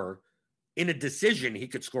lower, in a decision, he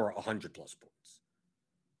could score 100 plus points.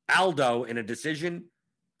 Aldo in a decision,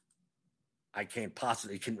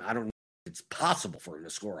 it's possible for him to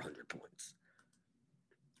score 100 points.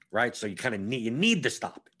 Right? So you kind of need the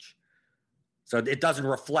stoppage. So it doesn't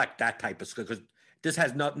reflect that type of skill, because this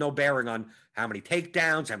has no bearing on how many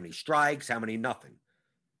takedowns, how many strikes, how many nothing.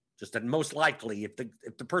 Just that most likely, if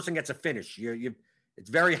the person gets a finish, it's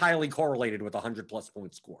very highly correlated with a 100 plus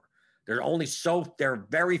point score. There are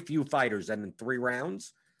very few fighters that in 3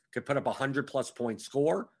 rounds could put up a 100 plus point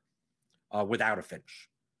score without a finish.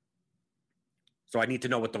 So I need to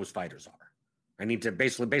know what those fighters are. I need to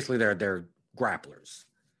basically they're grapplers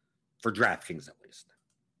for DraftKings at least.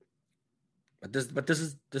 But this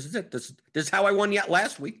is it. This is how I won yet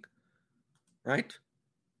last week, right?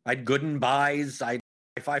 I had Gooden buys. I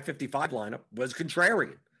 555 lineup was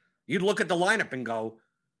contrarian. You'd look at the lineup and go,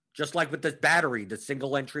 just like with this battery, the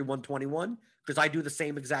single entry 121, because I do the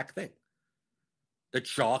same exact thing. The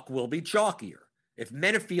chalk will be chalkier. If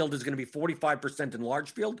Menafield is going to be 45% in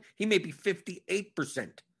large field, he may be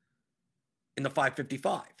 58% in the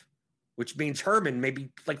 555, which means Herman may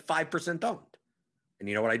be like 5% owned. And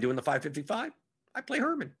you know what I do in the 555? I play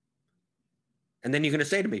Herman. And then you're going to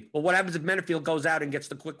say to me, well, what happens if Menafield goes out and gets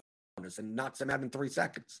the quick bonus and knocks him out in 3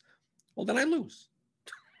 seconds? Well, then I lose.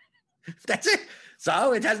 That's it.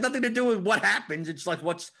 So it has nothing to do with what happens. It's like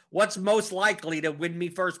what's most likely to win me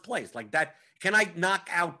first place. Like that. Can I knock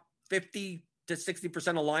out 50 to 60%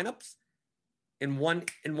 of lineups in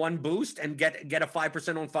one boost and get a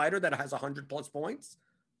 5% on fighter that has 100 plus points?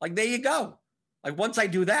 Like, there you go. Like, once I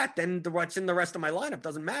do that, then what's in the rest of my lineup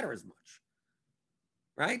doesn't matter as much.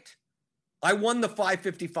 Right? I won the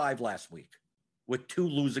 555 last week with 2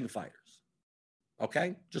 losing fighters.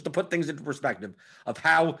 Okay? Just to put things into perspective of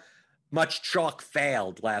how much chalk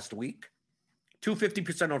failed last week.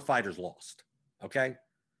 250% on fighters lost. Okay?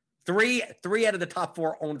 Three out of the top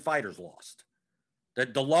 4 owned fighters lost. The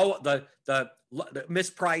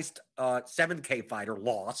mispriced 7K fighter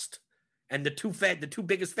lost, and the two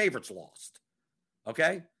biggest favorites lost.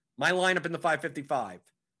 Okay? My lineup in the 555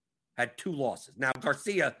 had 2 losses. Now,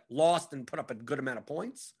 Garcia lost and put up a good amount of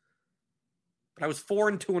points, but I was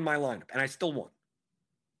 4-2 in my lineup, and I still won.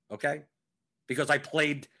 Okay? Because I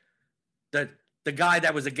played the guy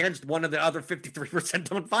that was against one of the other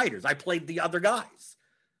 53% on fighters. I played the other guys,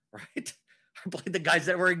 right? I played the guys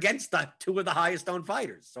that were against the 2 of the highest owned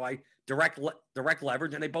fighters. So I direct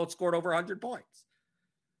leverage, and they both scored over 100 points,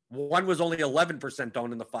 One was only 11%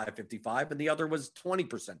 owned in the 555, and the other was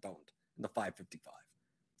 20% owned in the 555.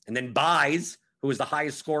 And then Buys, who was the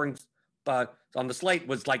highest scoring on the slate,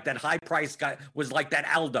 was like that high price guy, was like that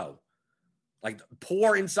Aldo, like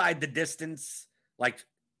poor inside the distance. Like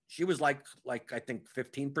she was like I think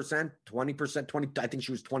 15%, 20%, 20. I think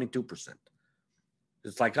she was 22%.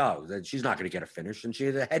 It's like, oh, she's not going to get a finish, and she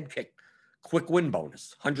had a head kick, quick win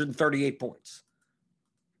bonus, 138 points.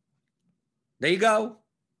 There you go.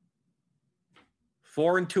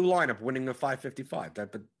 4-2 lineup winning the 555.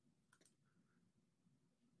 But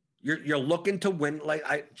you're looking to win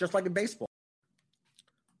just like in baseball.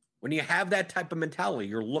 When you have that type of mentality,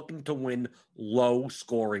 you're looking to win low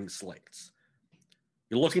scoring slates.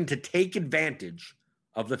 You're looking to take advantage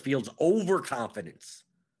of the field's overconfidence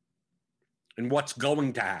in what's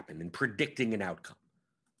going to happen and predicting an outcome.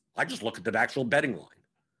 I just look at the actual betting line.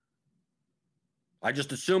 I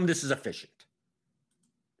just assume this is efficient.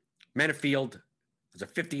 Menafield has a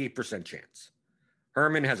 58% chance.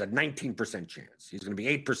 Herman has a 19% chance. He's going to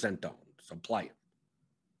be 8% owned, so play him.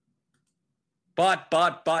 But,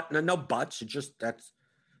 no buts. It's just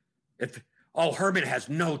Herman has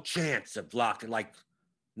no chance of locking,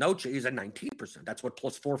 he's at 19%. That's what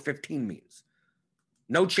plus 415 means.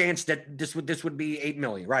 No chance that this would be 8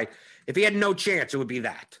 million, right? If he had no chance, it would be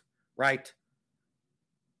that, right?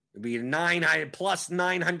 It'd be 900 plus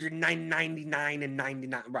 999 and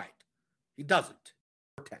 99, right? He doesn't.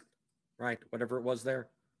 10, right? Whatever it was there.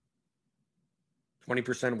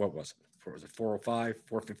 20%. What was it? Was it 405,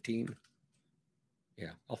 415?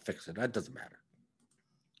 Yeah, I'll fix it. That doesn't matter.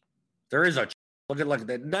 There is a look at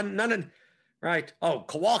that. None of right. Oh,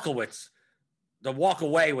 Kowalkiewicz, the walk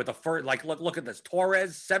away with the first. Look at this.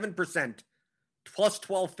 Torres 7% plus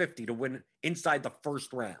 1250 to win inside the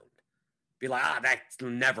first round. Be like, that's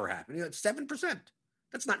never happened. 7%.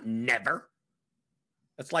 That's not never.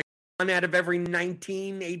 That's like one out of every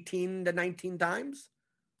 18 to 19 times.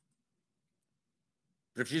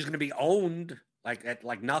 But if she's going to be owned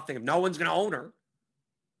like nothing, if no one's going to own her,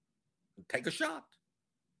 take a shot.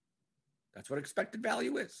 That's what expected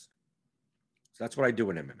value is. So that's what I do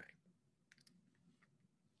in MMA.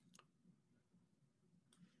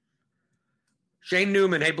 Shane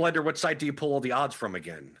Newman, hey Blender, what site do you pull all the odds from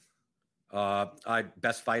again? I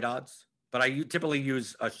Best Fight Odds, but I typically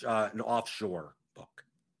use an offshore book.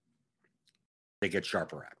 They get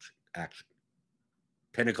sharper action.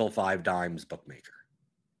 Pinnacle 5 Dimes Bookmaker.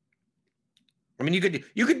 I mean, you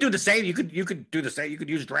could do the same. You could do the same. You could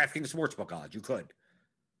use DraftKings Sportsbook odds. You could,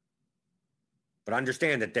 but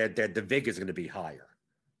understand that the VIG is going to be higher.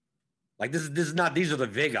 Like this is not. These are the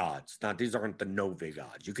VIG odds. These aren't the no VIG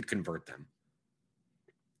odds. You could convert them.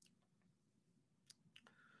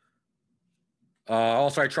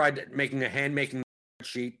 Also, I tried making a hand-making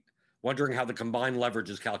sheet, wondering how the combined leverage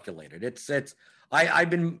is calculated. I've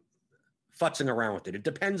been futzing around with it. It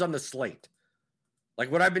depends on the slate.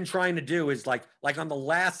 Like what I've been trying to do is like on the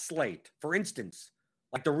last slate, for instance,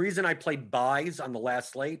 like the reason I played Buys on the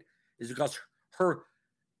last slate is because her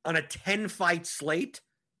on a 10-fight slate,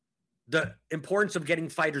 the importance of getting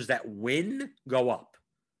fighters that win go up.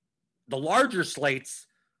 The larger slates,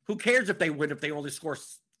 who cares if they win if they only score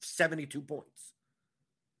 72 points?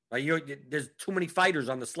 Like there's too many fighters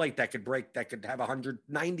on the slate that could have 100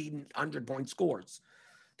 point scores.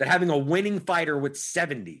 That having a winning fighter with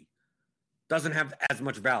 70 doesn't have as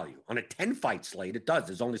much value. On a 10-fight slate, it does.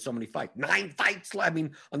 There's only so many fights. 9 fights. I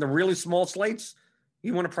mean, on the really small slates,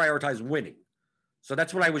 you want to prioritize winning. So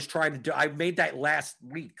that's what I was trying to do. I made that last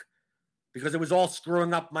week because it was all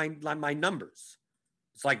screwing up my numbers.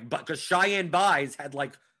 It's like, because Cheyenne Buys had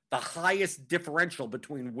like the highest differential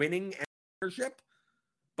between winning and ownership,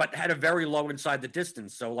 but had a very low inside the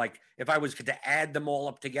distance. So like if I was to add them all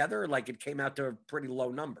up together, like it came out to a pretty low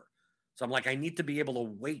number. So I'm like, I need to be able to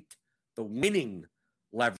weight the winning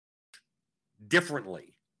leverage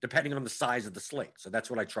differently depending on the size of the slate. So that's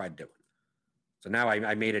what I tried doing. So now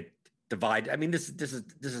I made it divide. I mean, this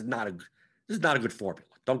is not a good formula.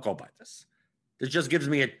 Don't go by this. This just gives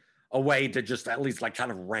me a way to just at least like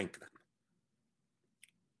kind of rank them.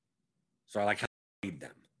 So I like how to read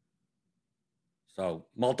them. So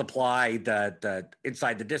multiply the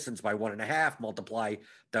inside the distance by 1.5, multiply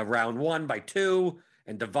the round 1 by 2,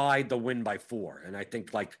 and divide the win by 4. And I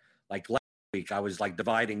think like last week, I was like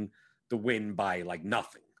dividing the win by like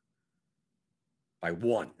nothing, by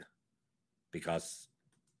 1, because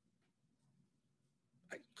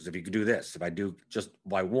if you could do this, if I do just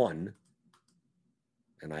by 1,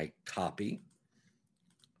 and I copy,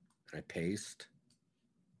 and I paste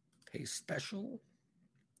special,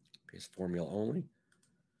 paste formula only,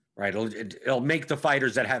 right? It'll make the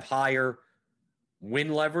fighters that have higher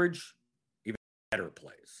win leverage, even better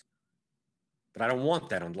plays. But I don't want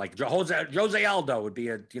that on like Jose Aldo would be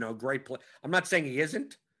a great play. I'm not saying he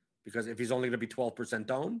isn't, because if he's only going to be 12%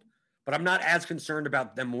 owned, but I'm not as concerned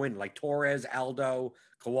about them win like Torres, Aldo,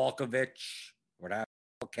 Kowalkiewicz, whatever,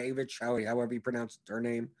 Kavich, however you pronounce her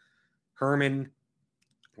name, Herman,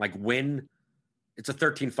 like win. It's a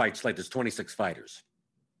 13 fight slate. There's 26 fighters.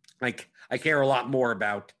 Like I care a lot more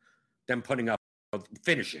about them putting up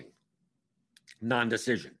finishing,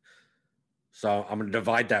 non-decision. So I'm going to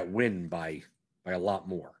divide that win by a lot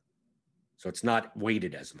more. So it's not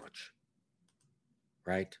weighted as much,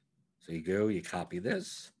 right? So you copy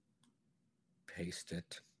this, paste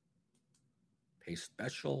it, paste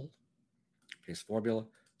special, paste formula.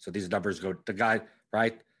 So these numbers go, the guy,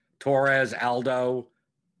 right? Torres, Aldo,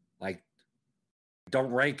 like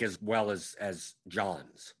don't rank as well as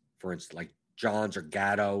John's, for instance, like John's or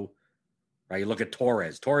Gatto, right? You look at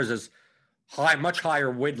Torres. Torres is much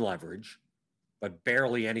higher win leverage, but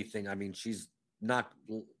barely anything. I mean, she's not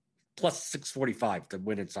plus 645 to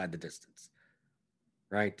win inside the distance,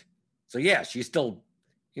 right? So yeah, she's still,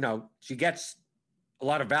 she gets a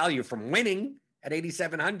lot of value from winning at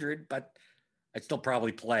 8,700, but I'd still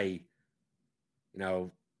probably play,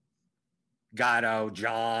 Gatto,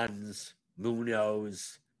 Johns,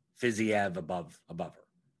 Munoz, Fiziev above her.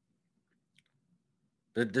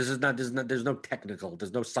 There's no technical,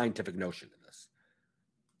 there's no scientific notion in this.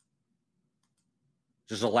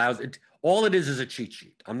 Just allows it. All it is a cheat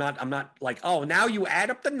sheet. I'm not like, oh, now you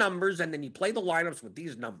add up the numbers and then you play the lineups with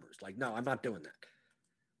these numbers. Like, no, I'm not doing that.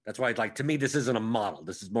 That's why, like, to me, this isn't a model.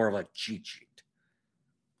 This is more of a cheat sheet.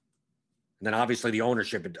 And then obviously the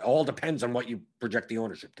ownership, it all depends on what you project the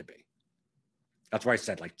ownership to be. That's why I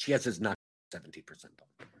said, like, Chiesa is not 17%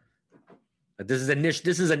 on.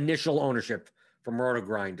 This is initial ownership from Roto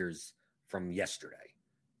Grinders from yesterday.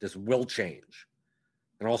 This will change.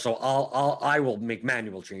 And also, I will make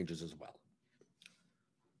manual changes as well.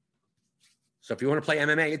 So if you want to play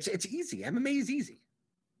MMA, it's easy. MMA is easy.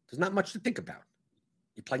 There's not much to think about.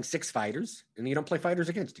 You're playing 6 fighters, and you don't play fighters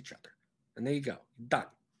against each other. And there you go. You're done.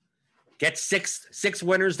 Get six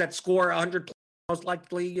winners that score 100. Most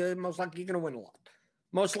likely you're going to win a lot.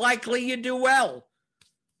 Most likely you do well.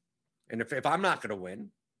 And if I'm not going to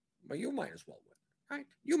win, well, you might as well win, right?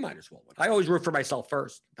 You might as well win. I always root for myself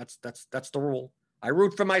first. That's the rule. I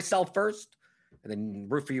root for myself first, and then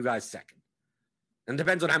root for you guys second. And it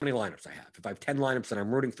depends on how many lineups I have. If I have 10 lineups, then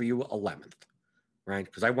I'm rooting for you 11th, right?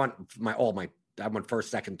 Because I want I want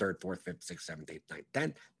first, second, third, fourth, fifth, sixth, seventh, eighth, ninth,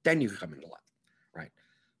 10th. Then you can come in 11th, right?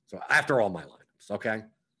 So after all my lineups, okay?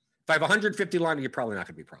 If I have 150 lineups, you're probably not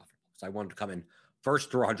going to be profitable. So I wanted to come in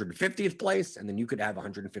first through 150th place, and then you could have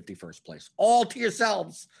 151st place, all to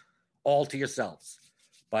yourselves.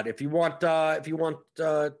 But if you want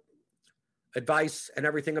advice and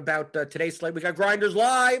everything about today's slate, we got Grinders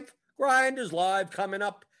Live coming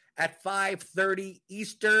up at 5:30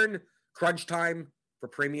 Eastern, crunch time for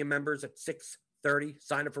premium members at 6:30.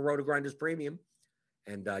 Sign up for Roto Grinders Premium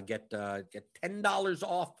and get $10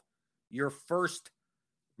 off your first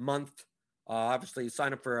month. Obviously,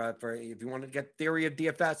 sign up for if you want to get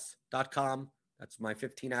theoryofdfs.com. That's my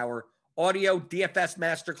 15-hour audio DFS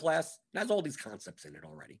masterclass. It has all these concepts in it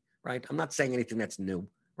already, right? I'm not saying anything that's new,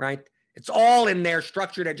 right? It's all in there,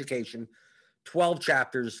 structured education, 12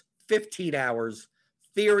 chapters, 15 hours,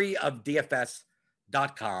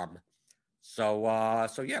 theoryofdfs.com. So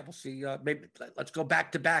yeah, we'll see. Maybe let's go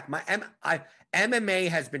back to back. My MMA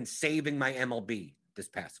has been saving my MLB this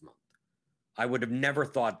past month. I would have never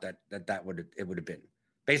thought that would have been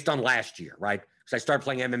based on last year, right? Because I started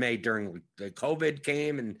playing MMA during the COVID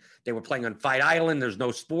came and they were playing on Fight Island. There's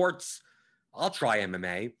no sports. I'll try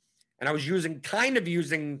MMA, and I was using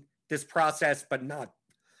this process, but not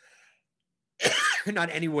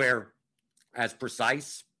anywhere as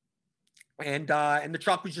precise. And the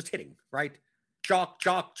chalk was just hitting, right? Chalk.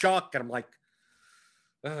 And I'm like,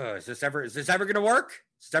 is this ever going to work?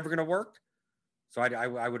 Is this ever going to work? So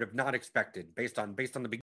I would have not expected, based on the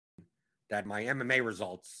beginning, that my MMA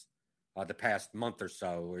results the past month or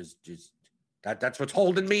so is just that's what's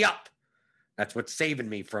holding me up. That's what's saving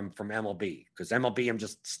me from MLB. Because MLB, I'm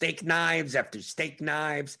just steak knives after steak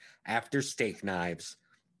knives after steak knives.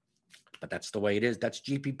 But that's the way it is. That's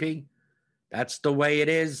GPP. That's the way it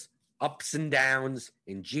is. Ups and downs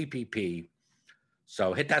in GPP.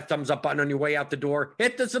 So hit that thumbs up button on your way out the door.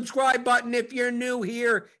 Hit the subscribe button if you're new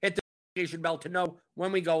here. Hit the notification bell to know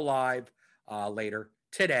when we go live later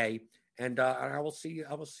today. And I will see you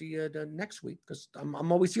next week, because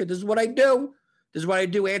I'm always here. This is what I do.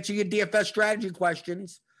 Answer your DFS strategy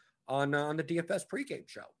questions on the DFS pregame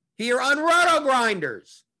show here on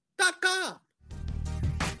RotoGrinders.com.